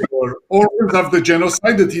գմտածեի որ Orphans of the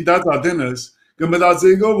Genocide դիտած ադենս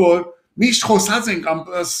գմտածեի որ միշտ խոսած ենք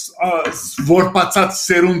որ բացած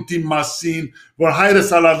սերունդի մասին որ հայրս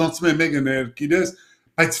ալանոց մեկներ գիտես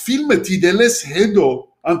բայց ֆիլմը դիտելես հետո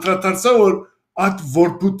անդրադարձա որ այդ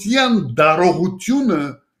որբության դարողությունը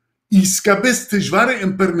իսկապես դժվար է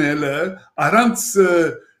ըմբռնելը առանց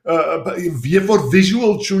երբ որ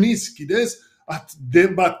visual չունիս գիտես at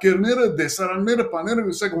debatkerները դեսարանները բաները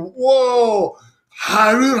ասեք wow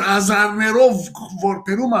 100,000-ներով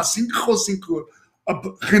որբերու մասին խոսենք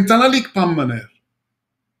խենթանալիք բաններ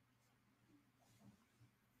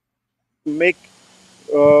մեկ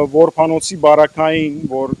որփանոցի բարակային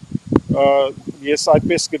որ ես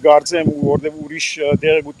այդպես կգարձեմ որտեղ ուրիշ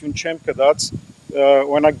դերակցություն չեմ կդած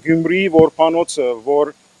օրինակ Գյումրի որփանոցը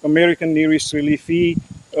որ American Nearest Relief-ի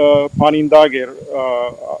Panindagger,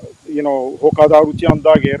 հոգադարության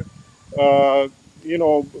դագեր,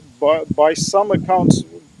 by some accounts,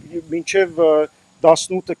 մինչև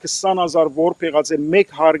 18-20,000 որբ եղած է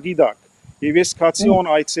մեկ հարգի դակ, և ես կացիոն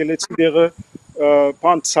այցելեցի դեղը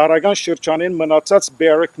պան ծարական շրջանեն մնացած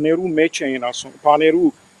բերակներու մեջ էին ասում,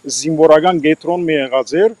 պաներու զիմվորական գետրոն մի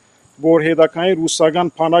եղած էր, որ հետակային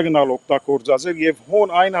ռուսական պանագնալ օգտագործած էր և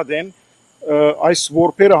հոն այն ադեն այս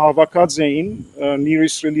որբերը հավաքած էին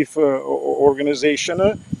Nearest Relief Organization-ը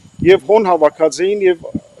և հոն հավաքած էին և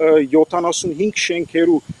 75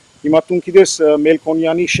 շենքերու հիմա տուն գիտես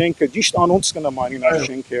Մելքոնյանի շենքը ճիշտ անոնց կնմանին այս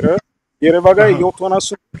շենքերը Երևակայի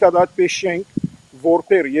 75 այդպես շենք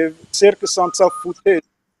որբեր և ցերկս անցավ ֆուտեջ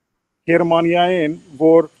Գերմանիայեն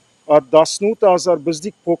որ 18,000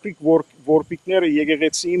 բզդիկ փոքրիկ որպիկները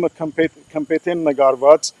եկեղեցի իմը կմպետեն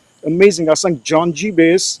նգարված amazing ասանք ջանջի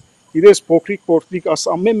բես It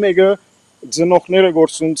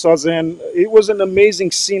was an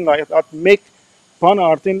amazing scene that make pan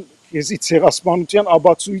artin hezit seraspanuyan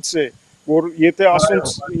abatsuyts e որ եթե ասոնց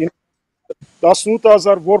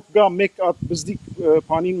 18000 որբ գա մեկ at բզդիկ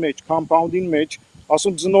փանին մեջ compound-ին մեջ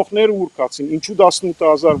ասում ծնողները ուր կացին ինչու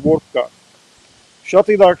 18000 որբ կա շատ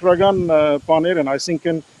իդակրական բաներ են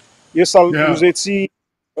այսինքն ես ալ ուզեցի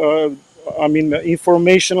I mean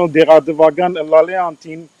informational դեղադվական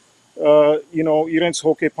լալեանտին իրենց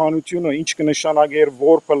հոգեբանությունը ինչ կնշանակեր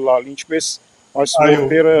որբը լալ ինչպես այս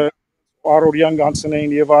որբերը առօրյան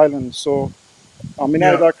գանցնեին եւ այլն so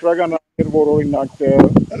ամենադակրական որ օրինակ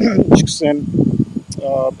ինչքսեն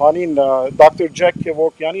բանին Dr. Jack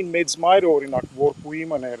Kevorkian-ին մեծ մայրը օրինակ որբուի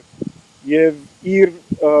մներ եւ իր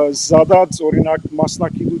զադած օրինակ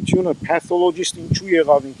մասնակցությունը pathologist ինչու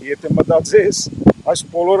եղավ ինքը եթե մտածես այս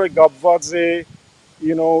բոլորը գապված է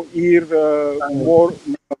իր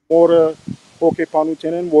մորը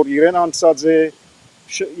հոգեբանությունն որ իրեն անցած է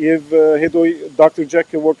եւ հետո Dr. Jack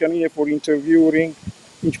Kevorkian-ին երբ որ ինտերվյուերին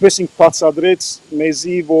ինչպես ինք բացադրեց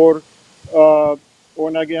մեզի որ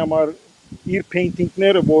օրինակի համար իր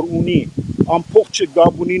painting-ները որ ունի ամբողջ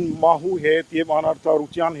գաբունին մահու հետ եւ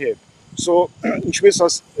անարդարության հետ so ինչպես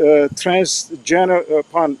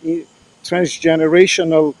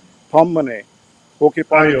transgenerational բամն է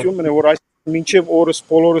հոգեբանությունն է որ այս մինչև օրս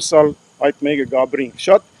բոլորս այդ մեկը գաբրին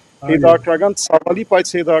շատ հետաքրական ցավալի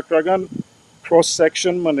բայց հետաքրական cross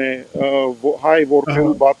section մնե հայ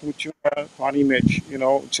որբերու պատմությունը բանի մեջ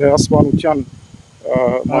ցեղասպանության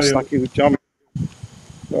մասնակցության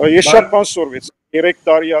ես շատ բան սորվեց 3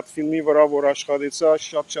 տարի այդ ֆիլմի վրա որ աշխատեցա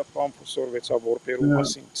շատ բան սորվեցա որբերու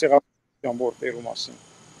մասին ցեղասպանության որբերու մասին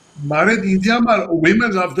Մարդ իդյամար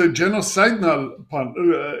women of the genocidal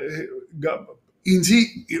ինձի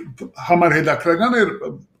համար հետաքրական էր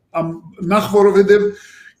նախ որովհետև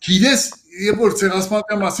գիտես երբ որ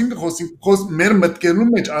ցեղասպանության մասին խոսենք մեր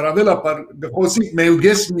մտքերում մեջ առավելաբար խոսենք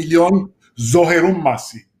 1.5 միլիոն զոհերու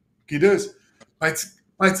մասին գիտես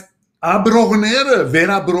բայց աբրողները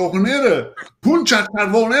վերաբրողները փուն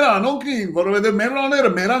չարթարվողները անոնք էին որովհետև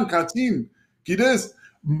մերոնները մերան կացին գիտես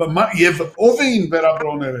եւ ով էին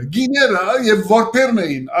վերաբրողները գիները եւ որբերն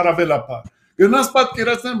էին առավելաբար գնաց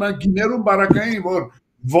պատկերացնեմ գիներուն բարակային որ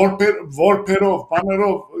որբերով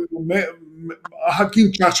բաներով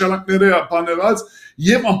հակին չարչանակները բաներած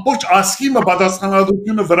եւ ամբողջ ասկիմը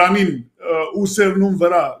պատասխանատվությունը վրանին ուսերնուն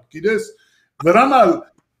վրա գիտես վրանալ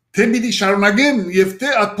թե պիտի շարունակեն եւ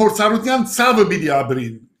թե այդ փորձառության ցավը պիտի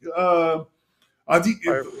ապրին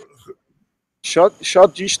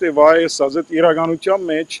շատ ճիշտ է վայես ասած իրականության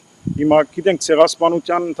մեջ հիմա գիտենք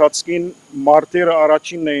ցեղասպանության ընթացքին մարտերը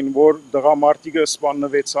առաջինն էին որ դղամարտիկը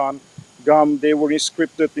սպանվեցան կամ they were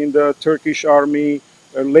conscripted in the Turkish army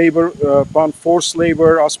labor forced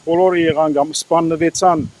labor as բոլորը եղան կամ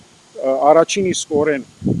սպանվեցան առաջին իսկ օրեն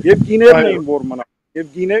եւ գիներն էին որ մնա եւ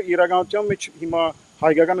գինե իրականության մեջ հիմա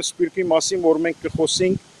հայկական սպիրկի մասին որ մենք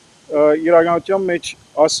կխոսենք իրականության մեջ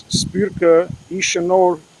as սպիրկը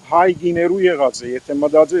իշնոր հայ գիներու եղած է եթե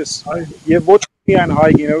մտածես եւ ոչ միայն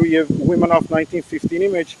հայ գիներու եւ women of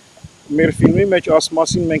 1915-ի մեջ մեր ֆիլմի մեջ as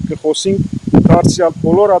մասին մենք կխոսենք դարձյալ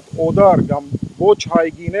բոլոր այդ օդար կամ ոչ հայ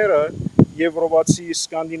գիները եվրոպացի,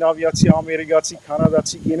 սկանդինավիացի, ամերիկացի,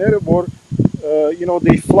 կանադացի գիները, որ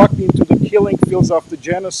they flocked into the killing fields of the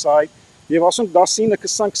genocide, եւ ասում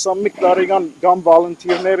 19-20-21 տարեկան կամ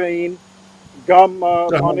վոլոնտիրներ էին, կամ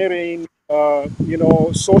բաներ էին, you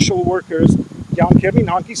know, social workers, Yankerin,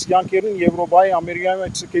 Hankis Yankerin, Evropai, American,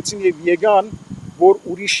 Ketsin, Yegan, որ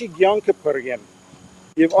ուրիշի կյանքը փրկեն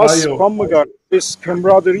եւ աս բան մգար այս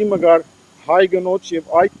camaraderie մգար հայ գնոջ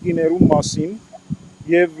եւ այդ գիներու մասին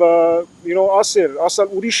եւ you know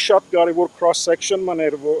ասալ ուրիշ շատ կարեւոր cross section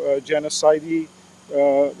մներ genocide-ի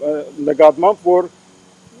նկատմամբ որ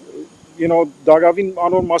you know դակավին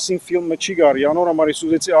անոր մասին ֆիլմը չի գարի անոր համար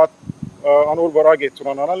իսուզեցի անոր վրա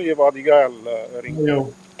գետրոնանալ եւ ադիգալ ռինգ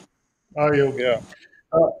այո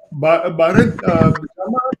բարդ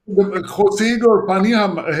Khosink բանի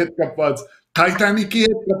հետ կապված Titanic-ի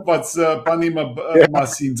հետ կապված բանի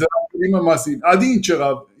մասին ծրագրի մասին ադի ինչ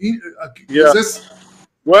եղավ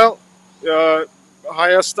well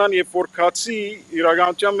Հայաստան երբ որ կացի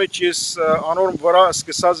իրականության մեջ ես անոր վրա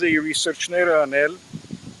սկսած էի research-ները անել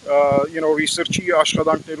you know research-ի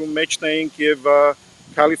աշխատանքներում մեջն էինք եւ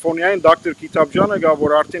Կալիֆոռնիայում դոկտոր Կիտաբջանը գա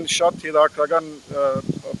որ արդեն շատ հետաքրքրական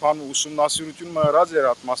բան ուսումնասիրություն մրած էր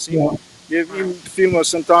այդ մասին եւ իմ ֆիլմը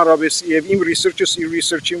ընդհանրապես եւ իմ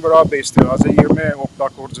research-ին վրա based է ասե երբ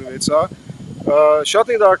օգտագործվեցա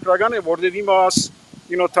շատ հետաքրքրական է որովհետեւ իմաս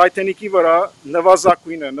you know Titanic-ի վրա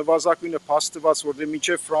նվազագույնը փաստված որովհետեւ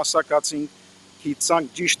միջև ֆրանսակացին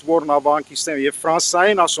գիցանք ճիշտ որ նավանկիստեն եւ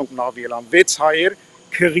ֆրանսային ասոնք նավիելան 6 հայեր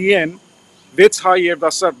քրիեն 6 հայ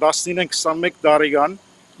երդասար 19-21 տարեկան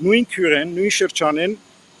նույն քյուրեն, նույն շրջանեն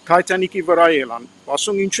Titanic-ի վրա ելան։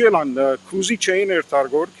 Ասում ինչու ելան քրուզի չէին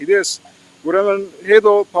երթարգոր, գիտես, ուրեմն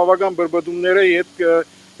հետո բավական բրբդումները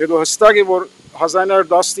հետո հստակ է որ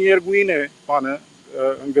 1912-ին է բանը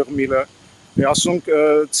ընկղմիլը։ Ասում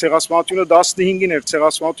ցեղասպանությունը 15-ին էր,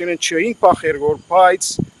 ցեղասպանությունը չէին փախեր որ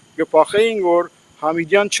բայց կփախեին որ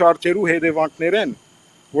Համիդյան չարտերու հետևանքներ են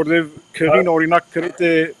որտեվ քրին օրինակ քրեթե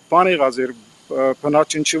բան եղած էր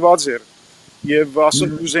բնաճնչված էր եւ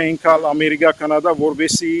ասում ուզեին կալ Ամերիկա Կանադա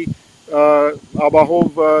որբեսի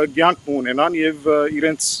աբահով կյանք ունենան եւ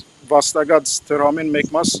իրենց վաստակած դրամեն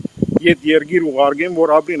մեկ մաս իդ երգիր ուղարկեն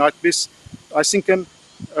որ ապրին այդպես այսինքն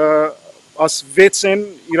աս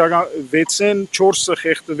 6-ն 4-ը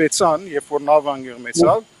խեղդվեցան երբ որ նավան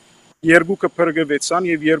գերմեցավ երկուքը փրկվեցան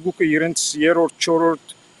եւ երկուքը իրենց 3-րդ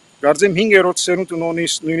 4-րդ Գարձեմ 5-րդ սերունդը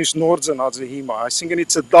նույնիսկ նոր ծնած է հիմա, այսինքն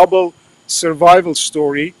it's a double survival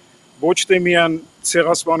story, ոչ թե միան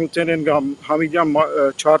ցեղասպանութեն կամ Համիդյան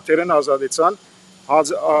չարտերեն ազատեցան,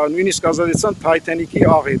 նույնիսկ ազատեցան Titanic-ի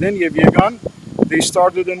աղետեն եւ եկան, they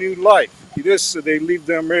started a new life. They lived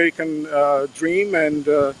the American dream and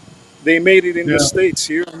they made it in the States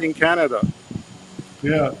here and in Canada.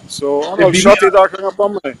 Yeah. So, շատ հետաքրքրական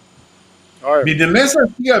բան է.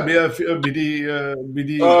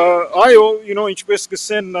 Այո, you know, ինչպես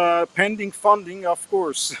կսեն pending funding, of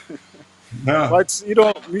course. Բայց, you know,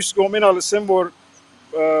 մյուս կողմեն ասեմ, որ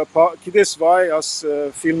գիտես վայ, աս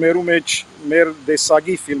ֆիլմերու մեջ, մեր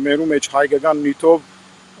դեսագի ֆիլմերու մեջ հայկական նյութով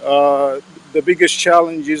the biggest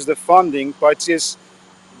challenge is the funding, բայց ես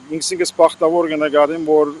ինքսինքս բախտավոր կնկատեմ,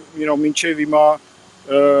 որ, you know, մինչև հիմա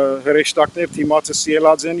հրեշտակներ թիմացս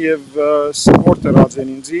ելած են եւ support հրած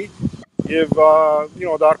են ինձի Եվ you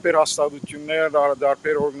know դարբեր հաստատություններ,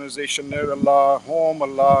 դարբեր օրգանիզացիաներ, լա Home,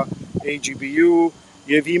 լա AGBU,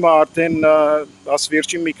 եւ հիմա արդեն աս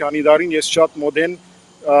վերջին մի քանի տարին ես շատ մոդեն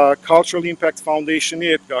Cultural Impact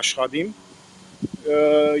Foundation-ի հետ աշխատիմ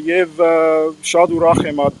եւ շատ ուրախ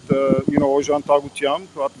եմ այդ you know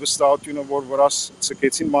օժանդակությամբ, այդ վստահությունը որ վրաս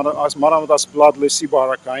ցկեցին մանավանդ աս Bloodless-ի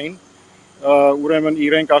բարակային, ուրեմն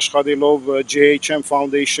իրենք աշխատելով H-Pem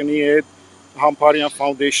Foundation-ի հետ Hamparian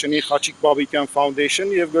Foundation-ի, Խաչիկ Բաբիկյան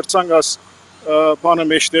Foundation եւ գրցանք աս բանը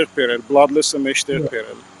մեջտեղ բերել, Bloodless-ը մեջտեղ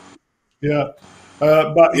բերել։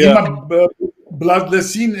 Հիմա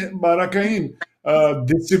Bloodless-ին բարակային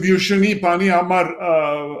distribution-ի բանի համար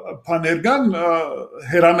բաներգան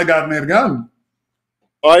հերանեկարներ կան։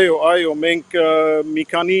 Այո, մենք մի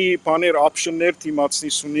քանի բաներ option-ներ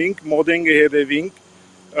թիմացնի ունենք, մոդենգը հետևինք,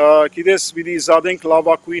 գիտես պիտի զադենք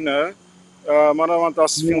լավակույնը մանավանդ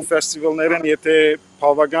աս ֆիլմ ֆեստիվալներն եթե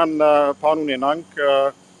բավական բան ունենանք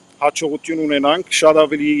հաջողություն ունենանք շատ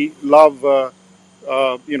ավելի լավ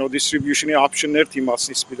you know distribution-ի option-ներ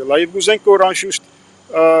թիմացնի սպիտել այլ գուզենք որ անշուշտ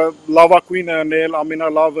լավակույնը անել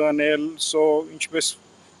ամենալավը անել so ինչպես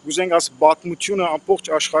գուզենք աս բաթմությունը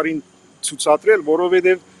ամբողջ աշխարհին ցուցադրել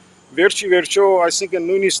որովհետև վերջո այսինքն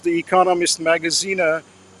նույնիսկ The Economist magazine-ը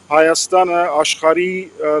Հայաստանը աշխարհի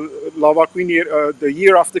լավագույն the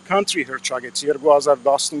year of the country հրճակեց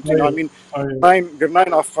 2018-ին I mean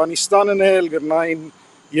գրնային Աֆղանիստանն էլ գրնային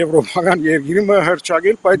եվրոպական երկիրը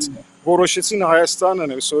հրճակել բայց որոշեցին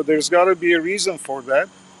Հայաստանն էլ so there's got to be a reason for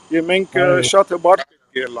that եւ մենք շատ հբարտ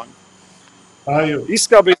ելանք Այո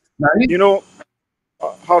իսկապես you know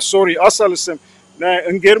հա sorry, ասալս եմ, նա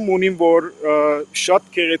ընկերմ ունիմ, որ շատ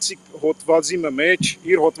գեղեցիկ հոդվածի մեջ,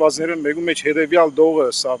 իր հոդվածները մեկու մեջ հետևյալ դողը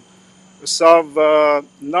սավ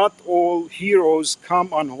not all heroes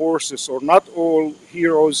come on horses or not all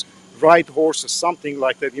heroes ride horses, something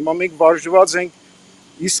like that. Հիմա մենք վարժված ենք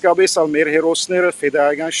իսկապես ալ մեր հերոսները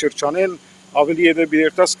ֆեդայական շրջանեն ավելի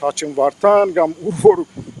հետևիրտաս Քաչն Վարդան կամ որ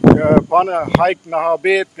բանը Հայկ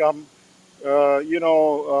Նահաբետ կամ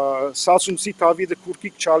Սացունցի Դավիթը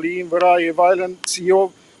Քուրկիկ Չալիին վրա եւ այլն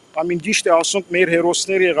ցիով ամեն ճիշտ է ասոնք մեր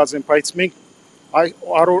հերոսներ եղած են, բայց մենք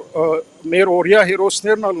մեր օրյա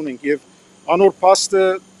հերոսներն ունենք եւ անոր փաստը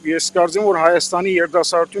ես կարծեմ որ Հայաստանի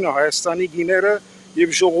երդասարտությունը Հայաստանի գիները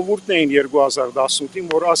եւ ժողովուրդն էին 2018-ին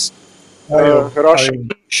որ աս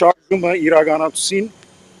հրաշքի շարժումը իրականացին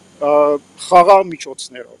խաղաղ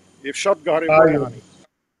միջոցներով եւ շատ կարեւոր է անի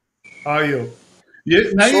այո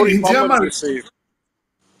նայ ինձ համար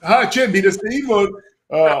հա չէ դիտեի որ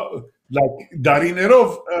like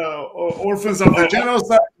դարիներով Orphans of the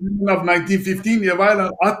Genocide of 1915 եւ այլն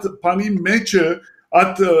at բանի մեջը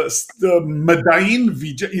at մդային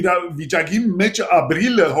վիճակի մեջ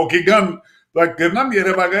ապրիլը հոգեգան like գնամ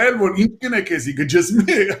Երևանայել որ ինչ կնեք էսի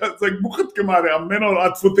գջսմի like բուխտ կմարի ամեն օր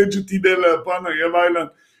at footage դիդելը բանը եւ այլն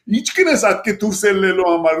ինչ կնես at կե դուրսելելու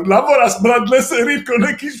համար լավ որ աս Bloodless երիր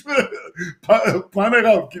կոնեք ինչ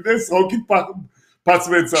բաներով գիտես հոգիտ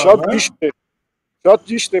բացվեցա շատ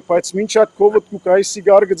ճիշտ է բայց մինչ այդ կովիդ կուկայի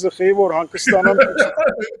սիգար գծխեի որ հանգստանամ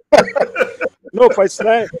no բայց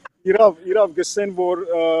նայ իրավ գսեն որ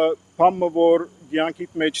բամը որ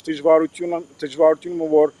դիանքիտ մեջ դժվարությունը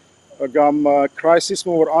որ կամ crisis-ը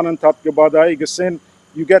որ անընդհատ կբադայի գսեն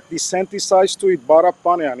you get desensitized to it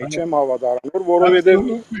բարապան է անի չեմ հավատալու որովհետեւ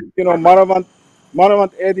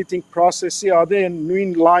մանավանդ editing process-ի ադեն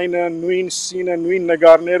նույն line-ը նույն scene-ը նույն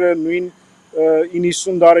նկարները նույն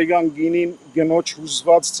 90 տարեկան գինին գնոջ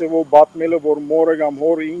հուզված ծևով բատմելը որ մորը կամ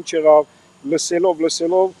հորը ինչ եղավ լսելով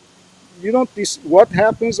you don't this what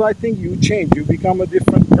happens I think you change you become a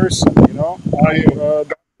different person you know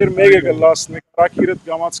mega գլաս նկարակիրդ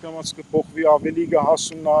գամած կփոխվի ավելի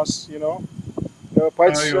գահասուննաս you know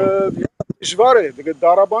բայց դժվար է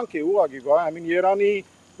դարաբանք է ուղղակի I mean Երանի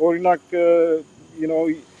օրինակ you know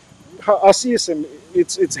ասի եմ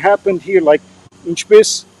it's happened here like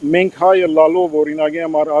ինչպես մենք հայը լալով օրինակի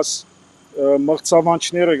համար աս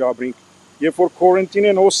մղծավանջները գաբրինք երբ որ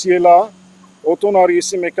quarantine-ն օսիելա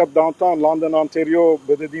օտոնարիեսի մեկա downtown London Ontario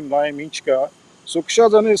բդդիմ նայեմ ինչ կա so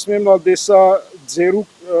քշածանես մեմնալ դեսա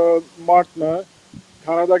ձերուկ մարտնը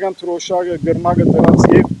կանադական թրոշակը գրնագը դրած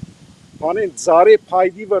եւ բանեն ծարե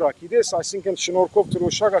փայդի վրա գիտես այսինքն շնորհքով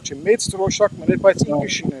թրոշակա չէ մեծ թրոշակ մներ բայց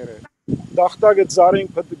ինքը շիներ է դախտագը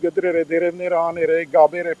ծարեն գդրերը դերևները աները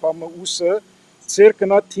գաբերը պամը ուսը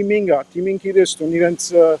ցերկնա թիմինգ գիտես տուն իրենց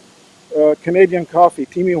Canadian coffee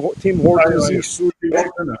Tim Hortons-ի սուրը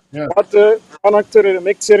but անակտերը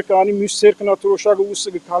մեկ ցերկանի մյուս ցերկնա թրոշակը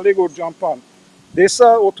ուսը գալե գոր ջամփան դեսա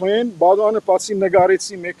օթոեն բադանը բացի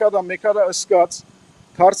նգարեցի մեկադա ըսկած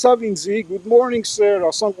Թարցավ ինձի good morning sir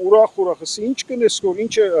ասանք ուրախ ինչ կնես որ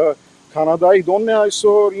ինչ կանադայի դոնն է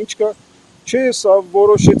այսօր ինչ կա չէ սա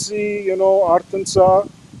որոշեցի you know արտնցա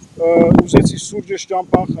ուզեցի սուրճը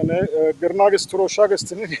շամպան խնե գրնագս թրոշակս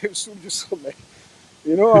տնել եւ սուրճը խմել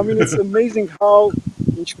you know I mean it's amazing how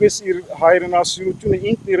ինչպես իր հայրենասիրությունը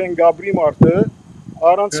ինքն իրեն գաբրի մարդը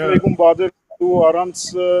առանց մեգուն բادر ու առանց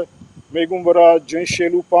մեգուն վրա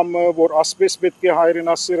ջնշելու պամը որ ասպես պետք է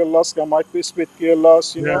հայրենասերը լաս կամ այդպես պետք է լաս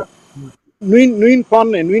you know նույն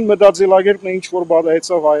բանն է նույն մտածելակերպն է ինչ որ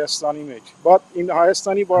բադայեցավ Հայաստանի մեջ but in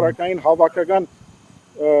Հայաստանի բարակային հավաքական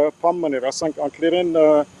պամներ ասենք անգլերեն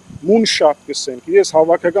moonshot գսենք ես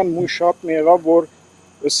հավաքական moonshot-ն եղավ որ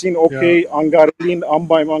ասին okay անգարելին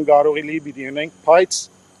անպայման կարող էլի պիտի ունենք բայց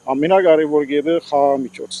ամենակարևոր գեդը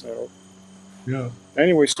խաղամիջոցներով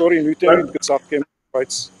anyway story նույնտեղ գծապկեմ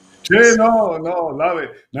բայց չէ no լավ է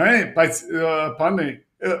նայ բայց բանը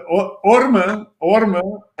օրմը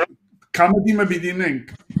կամեդի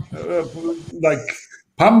մբիդինենք like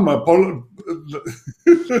pamma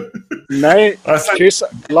նայ չես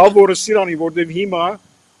լավ որ սիրանի որտեվ հիմա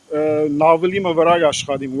նավելի վրա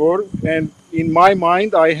աշխատիմ որ and in my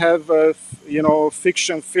mind I have a you know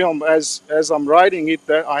fiction film as I'm writing it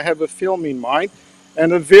that I have a film in mind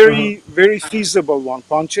and a very feasible one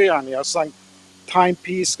Panchayani asang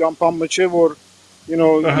timepiece կամ պամը որ you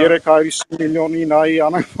know 350 միլիոնի նայի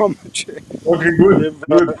անապամը okay good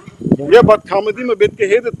yeah but comedy-ը պետք է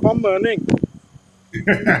հետը պամը անենք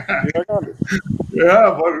yeah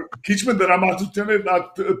որ քիչմը դրամատուրգիան է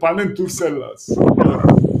բանեն դուրսելած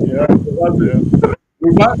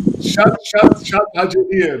շատ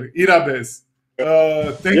հաջողի էր իրապես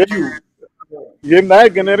thank you Եվ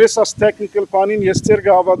նայեք գներես աս technical բանին ես ծեր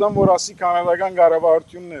գավադամ որ ասի կանադական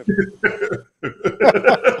կառավարություններ։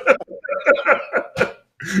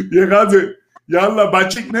 Եղած է, յալլա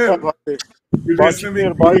բաչիկներ։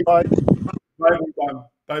 Բաչիկներ, bye bye։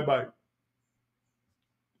 Bye bye։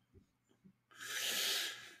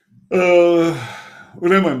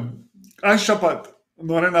 Ուրեմն, այս շաբաթ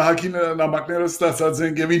նորեն ահագին նամակները ստացած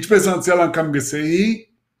են եւ ինչպես անցյալ անգամ գսեի,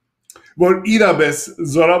 որ իրապես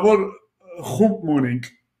զորավոր խումբ ունենք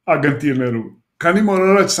ագնտիրներու։ Քանի որ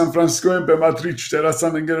առաջ Սան Ֆրանցիսկոյին բեմադրիչ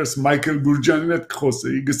դերասան ընկերս Մայքլ Գուրջանին հետ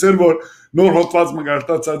խոսեի, գսեր որ նոր հոդված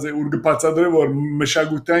մգարտացած է ուր գբացադրե որ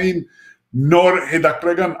մշակութային նոր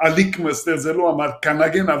հետաքրքրական ալիք մստեղծելու համար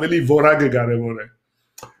կանագեն ավելի որակը կարևոր է։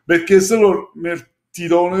 Պետք է ասել որ մեր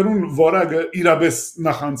տիրողներուն որակը իրապես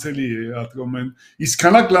նախանցելի է հատկոմեն։ Իսկ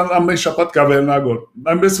քանակ ամեն շաբաթ կավելնագոր։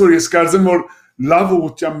 Այնպես որ ես կարծեմ որ լավ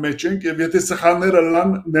ուղղության մեջ ենք եւ եթե սխալները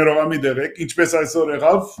լան ներողամի դերեք, ինչպես այսօր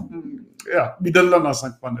եղավ, մի դլան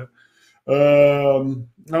ասանք բաներ։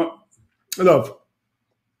 Լավ։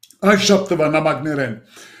 Այս շաբթվա նամակներեն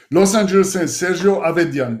Los Angeles'in Sergio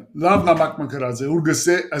Avedian love namak mkaraze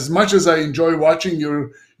urgese as much as I enjoy watching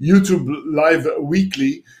your YouTube live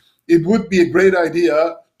weekly, it would be a great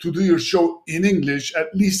idea to do your show in English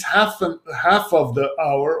at least half of the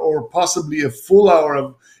hour or possibly a full hour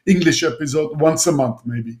of English episode once a month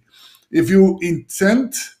maybe. If your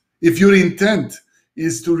intent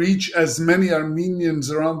is to reach as many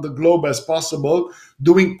Armenians around the globe as possible,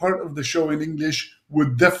 doing part of the show in English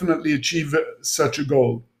would definitely achieve such a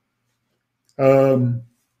goal.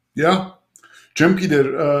 Yeah, չեմ գիտեր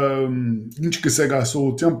ինչ կսեք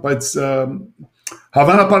ասողությամբ, բայց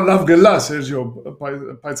հավանաբար լավ գլա Սերժիո,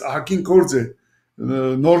 բայց ահագին գործ է,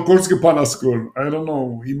 նոր գործ կփանասկոր, I don't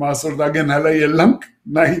know, հիմա ասոր դագեն հələ ելանք,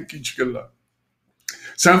 նայինք ինչ գլա։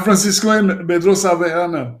 Սան Ֆրանցիսկոյին Պետրոս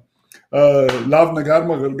Ավեհանը լավ նգար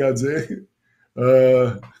մղրգած է,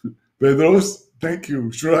 Պետրոս, thank you,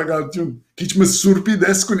 շնորհակալություն, քիչ մը սուրպի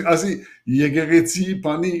դեսք ունի, ասի եկեղեցի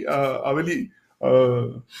բանի ավելի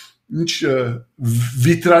ինչ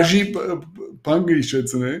վիտրաժի բան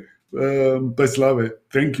գիշեցն է, պես լավ է,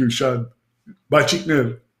 thank you շատ,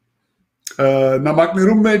 բաչիկներ,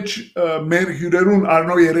 նամակներում մեջ մեր հյուրերուն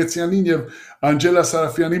Արնո Երեցյանին և Անջելա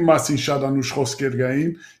Սարաֆյանի մասին շատ անուշ խոսքեր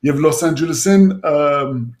գային և Լոս Անջելեսեն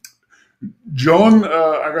Ջոն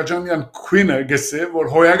Ագաջանյան Քվինը գսե, որ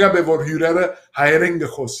հոյագապ է, որ հյուրերը հայերեն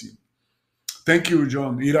գխոսին։ Thank you,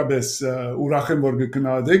 John, իրապես ուրախ եմ, որ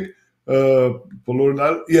գկնադեք,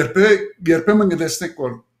 բոլորնալ, երբեմն գտեսնեք,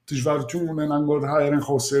 որ դժվարություն ունենան, որ հայերեն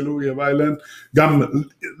խոսելու և այլն, գամ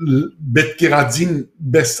բետկերածին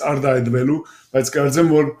բես արդայդվելու, բայց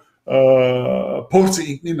կարծեմ, որ փորձը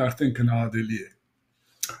ինքնին արդեն կնահատելի է։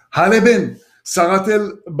 Հալեբեն, Sagatel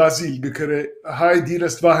Basil Gekere. Hi,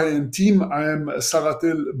 dearest Vahe and team. I am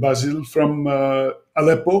Sagatel Basil from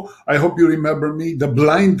Aleppo. I hope you remember me, the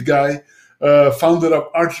blind guy, founder of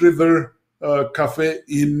Art River Cafe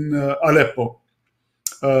in Aleppo.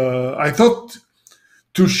 I thought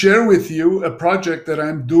to share with you a project that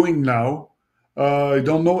I'm doing now. I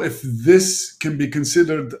don't know if this can be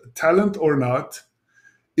considered talent or not.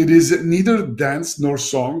 It is neither dance nor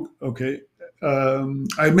song, okay?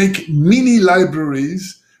 I make mini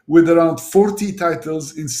libraries with around 40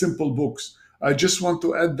 titles in simple books. I just want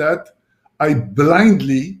to add that I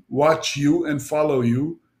blindly watch you and follow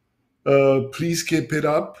you. Please keep it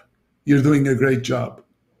up. You're doing a great job.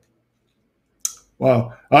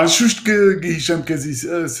 Wow. Անշուշտ գիշեմ քեզի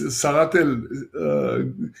Սաղաթել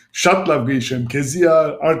շատ լավ գիշեմ քեզի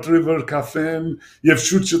Art River Cafe-ն եւ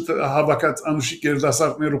շուտ հավաքած անուշիկ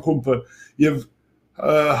երդասարտներու խումբը եւ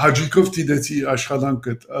Հաջիկով դիտեցի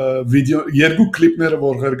աշխատանքդ վիդեո երկու կլիպները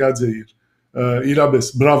որ ղրգած է իրապես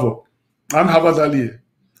բրավո անհավատալի է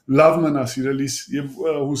լավ մնա սիրելիս եւ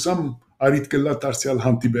հուսամ արիդ կլա դարձյալ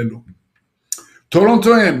հանդիպելու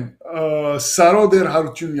Torontoen Saroder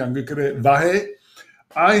Harutunian գկրե Vahe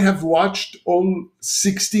I have watched all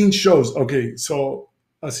 16 shows. Okay, so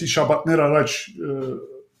asi shabatner arach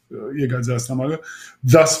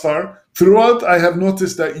thus far. Throughout, I have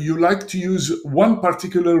noticed that you like to use one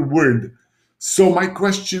particular word. So my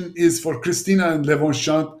question is for Christina and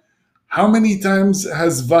Levonchant, how many times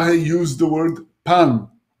has Vahe used the word pan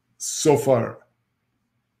so far?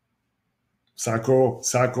 Sako.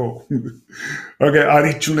 Okay,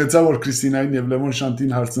 arichunetza vor Christina-ին եւ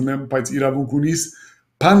Levonchant-ին հարցնեմ, բայց իրավունք ունիս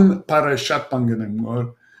Pan pare շատ բան գնեմ, որ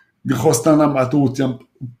գխոստանամ ատուությամբ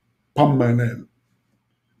pan մնել։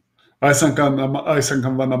 Այս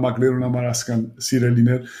անգամ վանամակներուն համար ասկան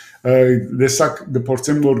սիրելիներ, լեսակ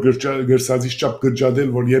դպորցեմ, որ գրսածից չապ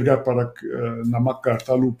գրջադել, որ երկար պարակ նամակ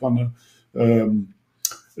կարդալու պանը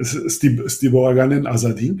ստիպողական են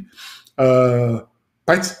ազատինք,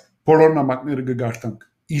 բայց բոլոր նամակները կգարտանք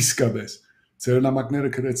իսկապես։ Ձեր նամակները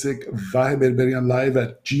գրեցեք Vahe Berberian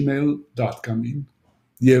live@gmail.com-ին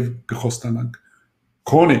եւ կխոստանանք։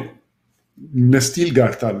 Քոնի նստիլ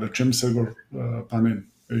գարտալ, չեմ սեր բանեն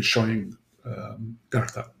showing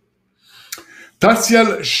գարտալ։ Դարձյալ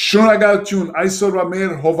շնորհակալություն այսօրվա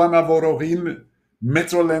մեր հովանավորողին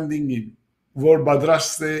MetroLending-ին, որ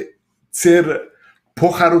պատրաստ է ձեր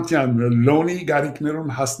փոխարության լոնի գարիկներուն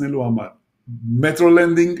հասնելու համար։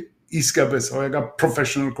 MetroLending իսկապես հոյակա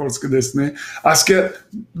professional course կդեսնե, ասկե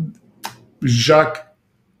Jacques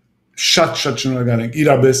շատ շնորհակալ ենք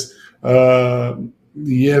իրապես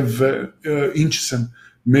եւ ինչս եմ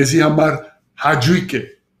մեզի համար հաջույք է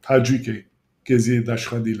քեզի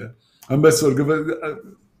դաշխադիլը ամբես որ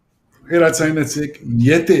հերացայնեցեք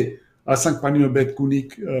եթե ասանք բանի պետք ունիք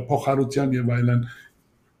փոխարության եւ այլն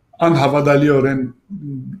անհավատալիորեն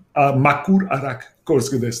մակուր արակ կորս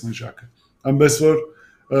կդեսնի Jacques ամբես որ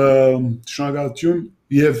շնորհակալություն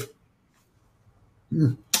եւ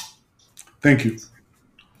thank you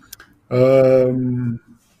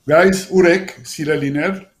guys urek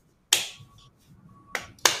սիրելիներ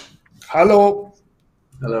hello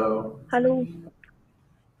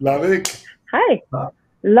Lavik. Hi.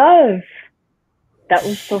 Love. That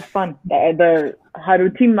was so fun. The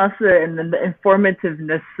Harouti Masa and then the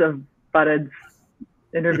informativeness of Barad's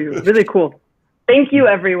interview. Really cool. Thank you,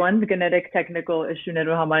 everyone. The genetic technical issue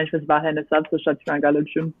neru hamanish was Vahe Nesab so shatran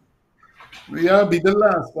galubshum. Yeah, be the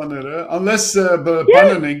last one. Unless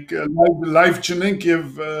Pananik live chink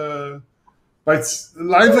if but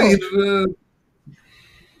live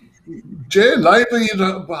Չէ, լայվը իր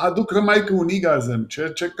հատուկ հմայք ունի գազեմ,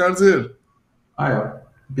 չեք կարծեր։ Այո,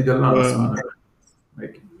 բիդելնանց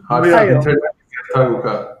Այո,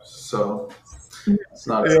 so it's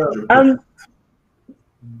not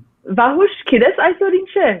Vahush Kides, I thought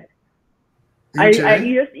I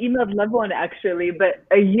just emailed Levon actually, but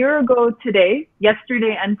a year ago today,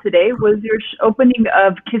 yesterday and today, was your opening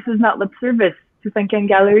of Kisses Not Lip Service to Fankan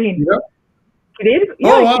Gallery. Yeah.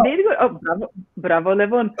 Oh, bravo,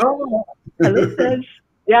 Levon. Oh. Hello, Serge.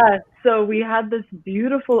 Yeah, so we had this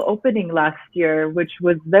beautiful opening last year, which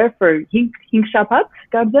was there for Hink Shapat,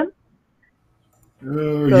 Garden.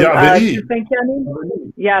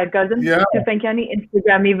 Yeah, Garden. To Fankiani,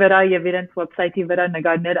 Instagram, Vera, Yevident website, Vera,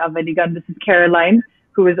 Nagadner, Aveligan. This is Caroline,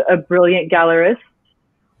 who is a brilliant gallerist.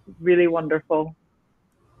 Really wonderful.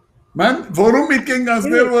 Man, warum mitgehen ganz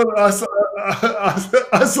nervös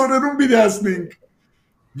asorerum bidasning?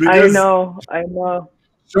 I know.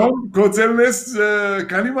 Schon Kozeles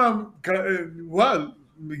kanima well,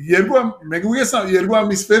 yergua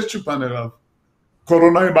misferchu panelav.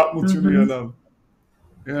 Corona batmutyuni alav.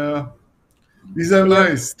 Yeah. These are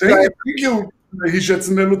nice. Thank you.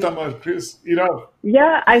 Chris.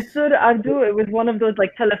 Yeah, I stood Ardu. It was one of those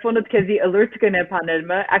like telefonat kezi alert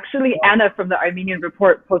panelma. Actually, Anna from the Armenian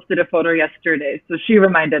Report posted a photo yesterday, so she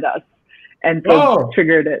reminded us and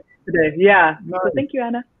triggered it today. Yeah. Nice. So thank you,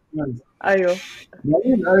 Anna. Nice. Ayo.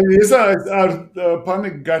 Yes,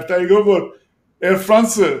 panic gartaigo Air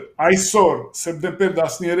France այսօր սեպտեմբեր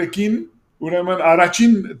 13-ին ուրեմն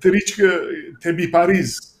առաջին թրիչքը թեպի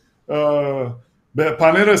Փարիզ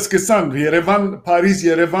Paները սկսան Երևան, Փարիզ,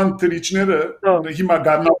 Երևան թրիչները հիմա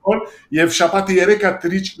գանավոր եւ շաբաթը 3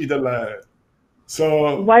 թրիչ միդլա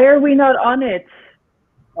So why are we not on it?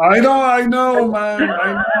 I know, man.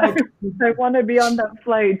 I know. I want to be on that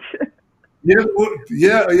flight. Yeah.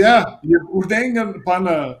 Urdengan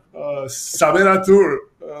pana Saveratur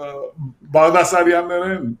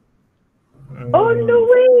Baldasarianeren. Oh no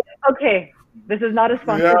way. Okay. This is not a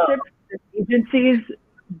sponsorship. This agency's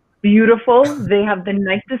beautiful. They have the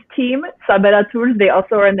nicest team, Sabera Tours. They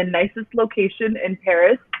also are in the nicest location in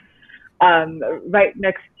Paris, right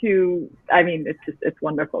next to. I mean, it's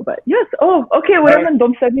wonderful. But yes. Oh, okay. Whatever.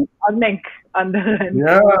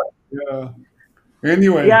 Yeah.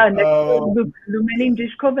 Anyway. Yeah. Next to Lumenin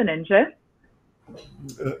Jish Covenant,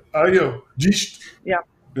 Ayo, Jish. Yeah.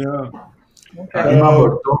 Okay.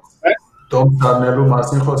 Dom Tarnelu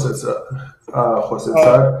Masin Khosetsar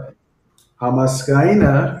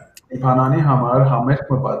Hamaskaina Ipanani Hamar Hamek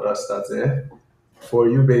Madrastaze for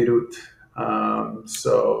you Beirut.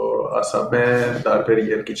 So Asaben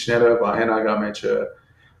Darperi Kitchener Vahena Gameche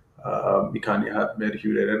Mikani had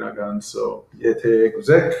Merhureragan so Yete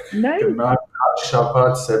Guzek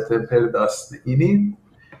Shapat September Das Ini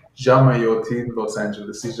Jamayotin Los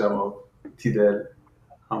Angeles Jamo Tidel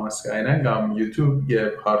Hamaskaina Gam YouTube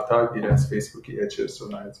Ye Hartag Direns Facebook Yecher so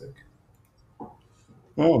Nizek.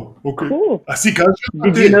 Oh, okay. Cool. Así que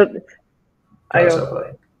did you know?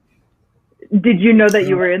 Did you know that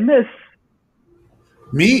you were in this?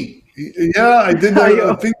 Me? Yeah, I did.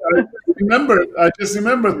 I think I just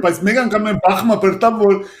remembered. Բայց մեգան կամ են բախմա բրտավ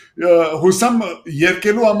որ հուսամ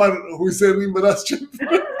երկելու համար հույսերին վրաց չեն։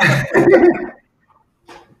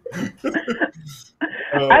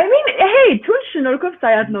 I mean, hey, tun շնորհքով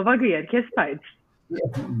Sayat Novagը երկես պայց։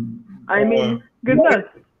 I mean, goodness.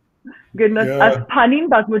 As Panin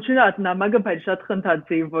բազմությունը ատնամագը պայց շատ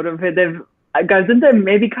խնդացի, որովհետև գազնդը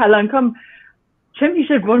maybe քալ անգամ չեմ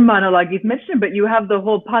հիշեր որ մանալագից մեջ չեմ, but you have the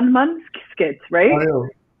whole Panman skit, right?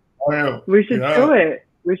 We should show it.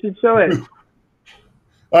 We should show it.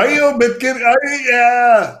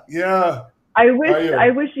 Yeah. I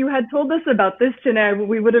wish you had told us about this, Chennai.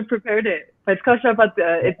 We would have prepared it. It's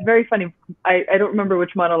very funny. I don't remember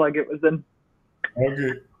which monologue it was in.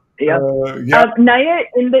 Okay. Yeah. Naya,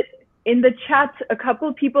 in the chat, a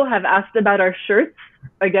couple people have asked about our shirts.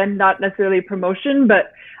 Again, not necessarily promotion,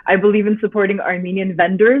 but I believe in supporting Armenian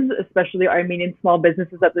vendors, especially Armenian small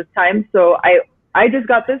businesses at this time. So I just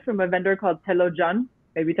got this from a vendor called TeloJan,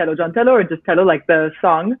 maybe TeloJan Telo or just Telo, like the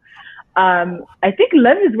song. I think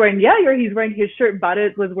Lev is wearing, he's wearing his shirt.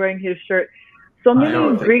 Badet was wearing his shirt. So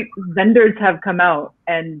many great vendors have come out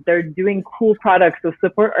and they're doing cool products. So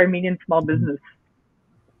support Armenian small business.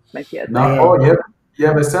 My PS.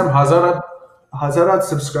 Besem hazarat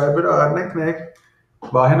subscriber arnek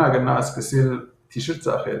Vahe agar askısil t-shirt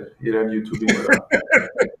zakhel İran YouTube'in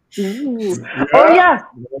Oh yeah.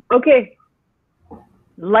 Okay.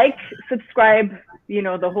 Like, subscribe,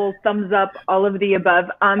 the whole thumbs up, all of the above.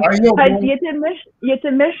 I'm guessing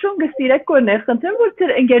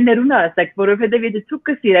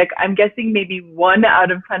maybe 1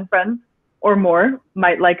 out of 10 friends or more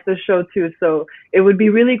might like the show too. So it would be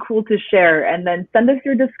really cool to share and then send us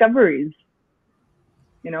your discoveries.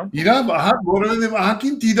 Իրա որովհետև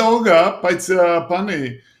ահագին դիդող է, բայց բանը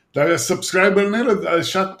subscriber-ները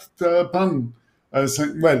շատ բան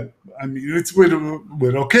well, I mean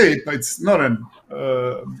we're okay, but it's not an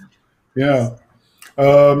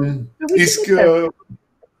իսկ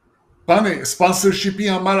բանը sponsorship-ի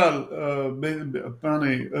համար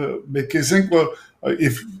բանը պետք է ասենք որ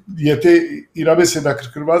եթե իրավես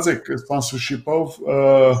հետաքրքրված եք sponsorship-ով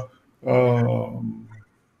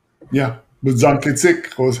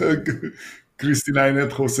Բզանկեցեք, Քրիստինային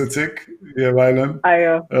հետ խոսեցեք եւ այլն։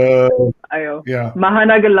 Այո։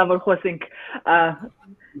 Մահանագը լավ որ խոսենք։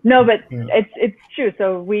 No, but it's true.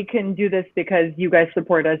 So we can do this because you guys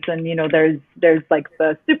support us, and there's like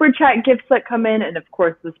the super chat gifts that come in, and of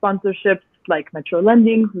course the sponsorships like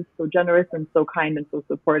MetroLending, who's so generous and so kind and so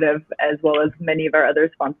supportive, as well as many of our other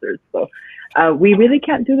sponsors. So we really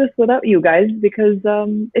can't do this without you guys because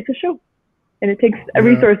it's a show. And it takes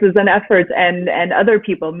resources and efforts and other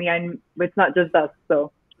people. It's not just us,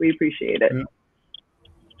 so we appreciate it.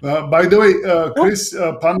 By the way, Chris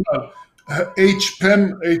Panda,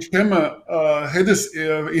 H-Pem had this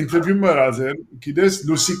interview մրազել, գիտես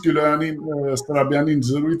Լուսիկ Դյուլյանին Ստրաբյանին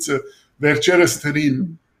զրույցը վերջերս թրին.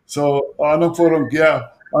 So անոնք որոնք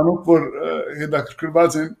անոնք որ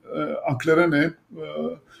հետաքրքրված են անգլերեն են.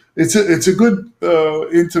 It's a good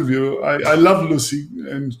interview. I love Lucy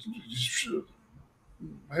and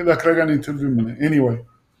հետաքրքրական interview մնա. Anyway,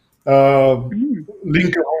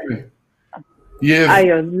 link-ը հոն է.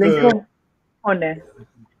 Այո, link-ը հոն է.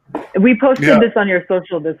 We posted this on your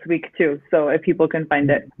social this week too, so if people can find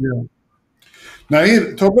it. Yeah. Now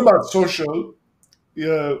here, talk about social,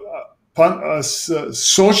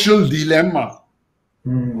 social dilemma.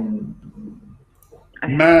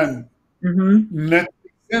 Man,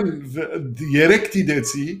 direct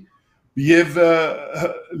ideci, եւ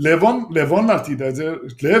Levon արտիդացի,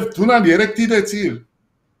 Lev տունան direct ideci.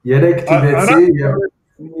 Direct ideci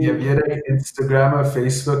եւ direct Instagram-ը,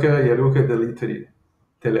 Facebook-ը, երուկը delete-ի.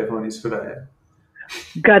 Telephone for that.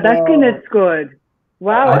 God, that is good.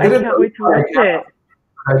 Wow, I can't wait to watch it.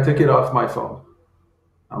 I took it off my phone.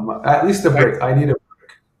 At least a break. I need a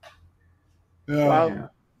break. Yeah.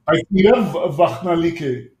 I love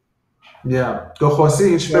Vachnalike. Yeah.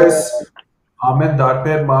 Khosink ինչպես ամեն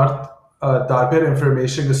դարբեր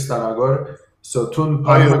information կստանագոր, so tun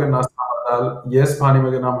բանի մգնաս հավատալ, ես բանի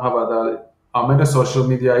մգնամ հավատալ, ամենը social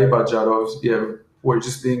media-ի բաժարով, եւ we're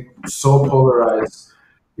just being so polarized.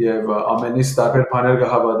 Yeah, ամենից տարբեր բաներ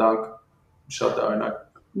կհավատանք շատ տարօրինակ.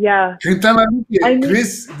 Yeah.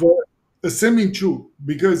 Chris, same in true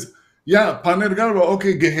because բաներ կար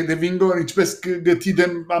okay գեհդեվին գոր ինչպես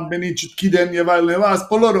գտիդեմ ամենի չգիտեն եւ այլն աս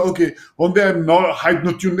բոլորը okay ոնդե նոր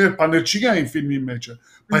հայտնություններ բաներ չի գային ֆիլմի մեջ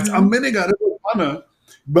բայց ամենը կարևոր բանը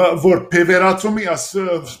որ փևերացումի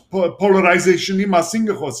polarization-ի մասին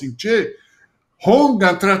գխոսենք չէ հոն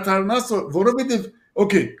գանտրատարնաս որովհետեւ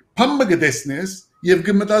okay, փամը գտեսնես եւ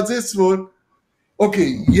գմտածես որ okay,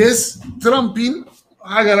 ես Trump-ին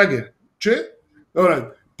հագարակ եմ, չէ՞։ Alright,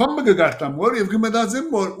 փամը գարտամ որ եւ գմտածեմ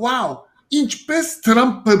որ wow, ինչպես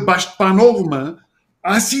Trump-ը պաշտպանողը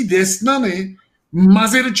ասի դեսնանը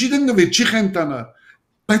մազերը չդնգվի չի խենտանա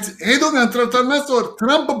բայց հետո գանտրատանաս որ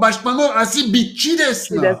Trump-ը պաշտպանող ասի բիճի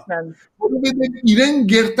դեսնա որովհետեւ իրեն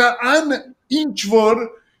գերտան ինչ որ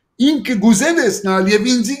ինքը գուզե դեսնալ եւ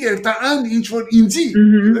ինձի գերտան ինչ որ ինձի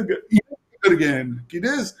իրեն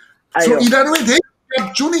գիտես so իրարու հետ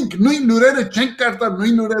ճունինգ նույն լուրերը չենք կարտա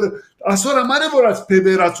նույն լուրերը ասոր ամառը որ աս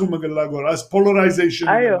փեբերացումը գլագոր աս polarization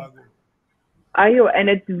Ayo, and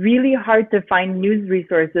it's really hard to find news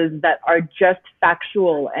resources that are just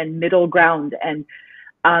factual and middle ground. And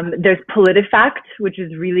there's PolitiFact, which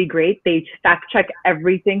is really great. They fact check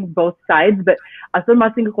everything, both sides. But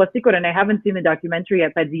and I haven't seen the documentary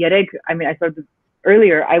yet, but I mean, I saw this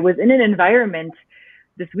earlier. I was in an environment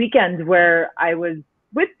this weekend where I was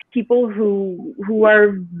with people who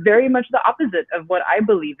are very much the opposite of what I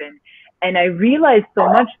believe in. And I realized so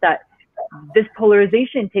much that this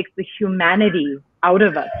polarization takes the humanity out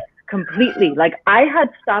of us completely. Like I had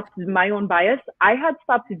stopped my own bias. I had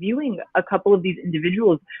stopped viewing a couple of these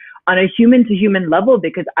individuals on a human to human level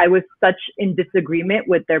because I was such in disagreement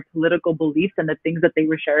with their political beliefs and the things that they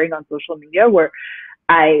were sharing on social media where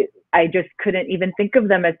I just couldn't even think of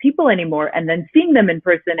them as people anymore. And then seeing them in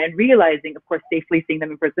person and realizing, of course, safely seeing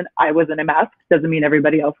them in person, I was in a mask. Doesn't mean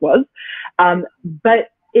everybody else was.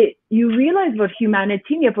 But you realize what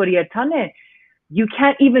humanity, you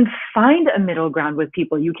can't even find a middle ground with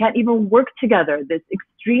people. You can't even work together. This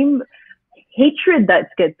extreme hatred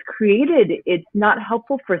that gets created, it's not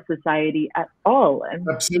helpful for society at all. And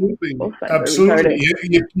absolutely. Absolutely.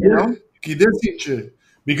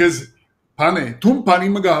 Because pane, tun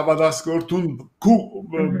panima gavadaskor, tun ku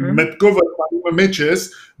metkova panima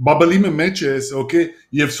matches, babalima matches, okay,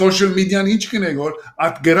 yev social media ինչ կնեգոր,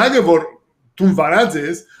 at գրագը Tun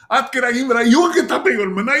varadzes, at geragim vra yok tapegor,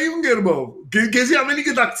 menayim gerbo. Kezi aveli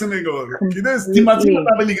gedaktsenegor. Kides timati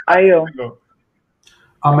aveli gedaktsenegor.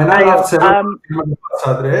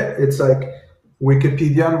 It's like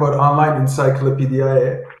Wikipedia or online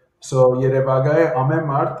encyclopedia. So Yerevaga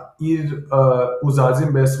amemart ir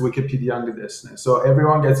uzazim bes Wikipedia gedesne. So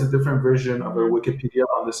everyone gets a different version of a Wikipedia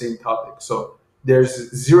on the same topic. So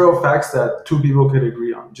there's zero facts that two people could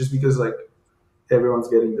agree on, just because like everyone's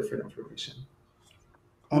getting different information.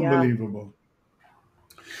 Unbelievable.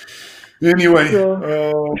 Anyway,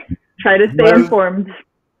 so, try to stay informed.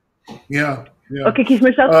 Yeah. Okay,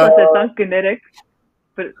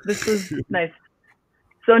 but this was nice.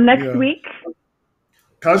 So next week,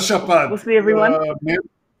 we'll see everyone.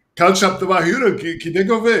 Kal Shabtava Hura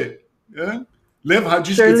Kidegove. Lev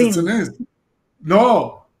Hajis.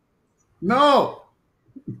 No.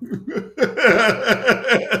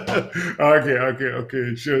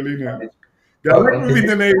 Okay. Sherlina. With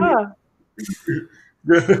the name.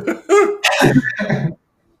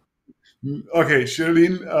 Okay,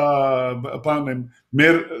 Sherlin, panem,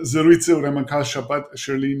 mer zruitse ureman Kal Shabbat,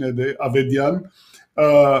 Sherlin de Avedian.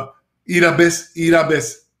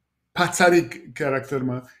 Irabes, patsarik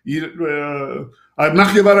characterma.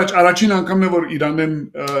 Նախևարաջ առաջին անգամն է որ Իրանեն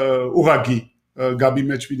ուղագի Գաբի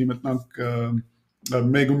մեջ պիտի մտնանք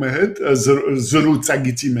մեգում է հետ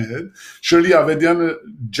զրուցագիցի հետ Շրլի Ավեդյանը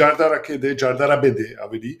ջարդարաբեդ է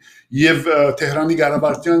ավելի եւ Թեհրանի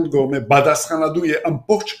Ղարաբաղյան գոմե բադասխանադու է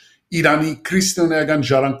ամբողջ Իրանի քրիստոնեական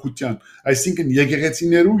ժառանգության այսինքն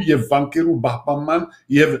եկեղեցիներու եւ վանքերու բահբանման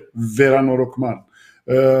եւ վերանորոգման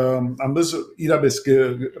ամբողջ իրաբես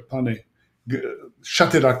բանը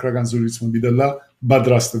շատ երակրական զրույցում դիտելա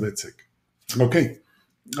բադրաստվեցեք okay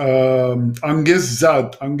անգեզատ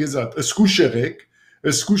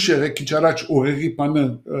Escucherek քիչ առաջ օրերի բանը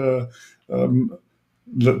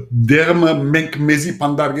դերմը մենք մեզի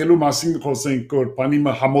պանդարգելու մասին խոսենք որ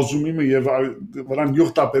բանիմը համոզումիմը եւ վրան յուղ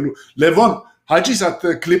տապելու Լևոն հաջիս at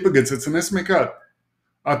կլիպը գցեցնես մեկ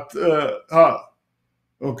at հա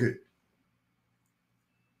okay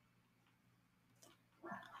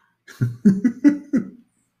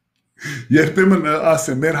Երբեմն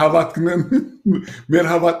ասեմ մեր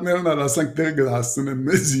հավատներն ասենք դեր հասցնեն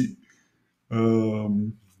մեզի all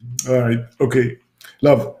right okay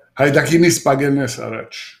love հայդակինի սպագերնես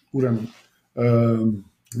առաջ ուրեմն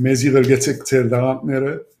մեզի վերգեցեք ձեր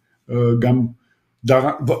դաղանտները գամ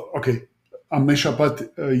okay ամեն շաբաթ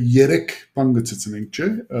 3 բան գցեցնենք չէ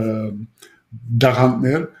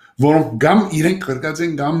դաղանտներ որոնք գամ իրենք գրկած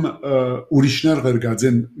են գամ ուրիշներ գրկած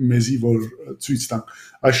են մեզի որ ցույց տան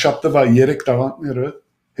այս շաբթվա 3 տաղանտները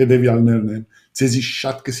հետևյալներն են ցեզի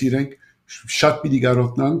շատ կսիրենք շատ պիտի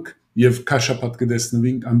կարողանանք եւ քաշապատ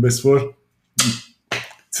կդեսնվենք ամբես որ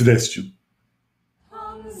ցրեսջուն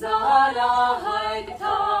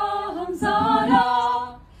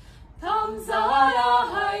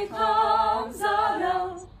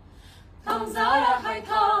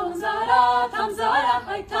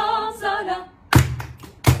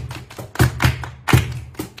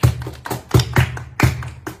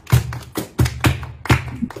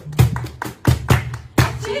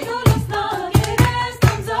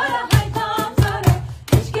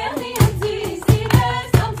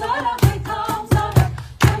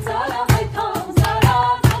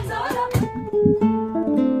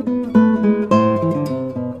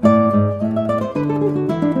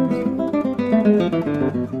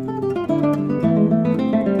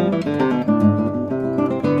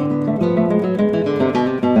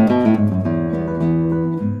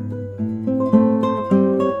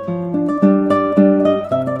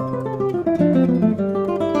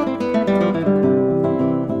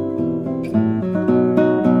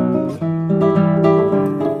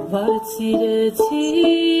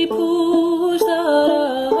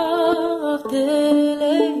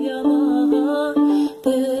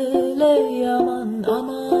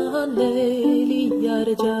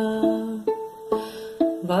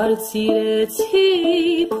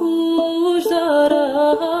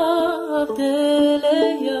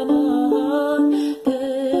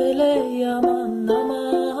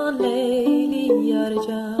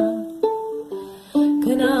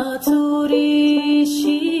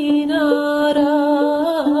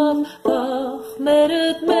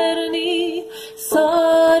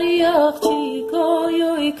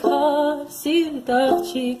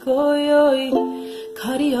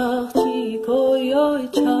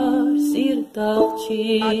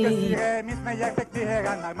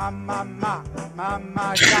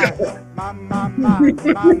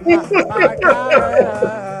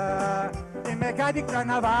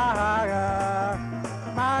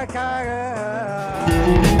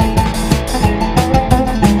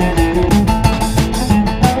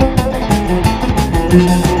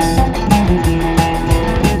Thank you.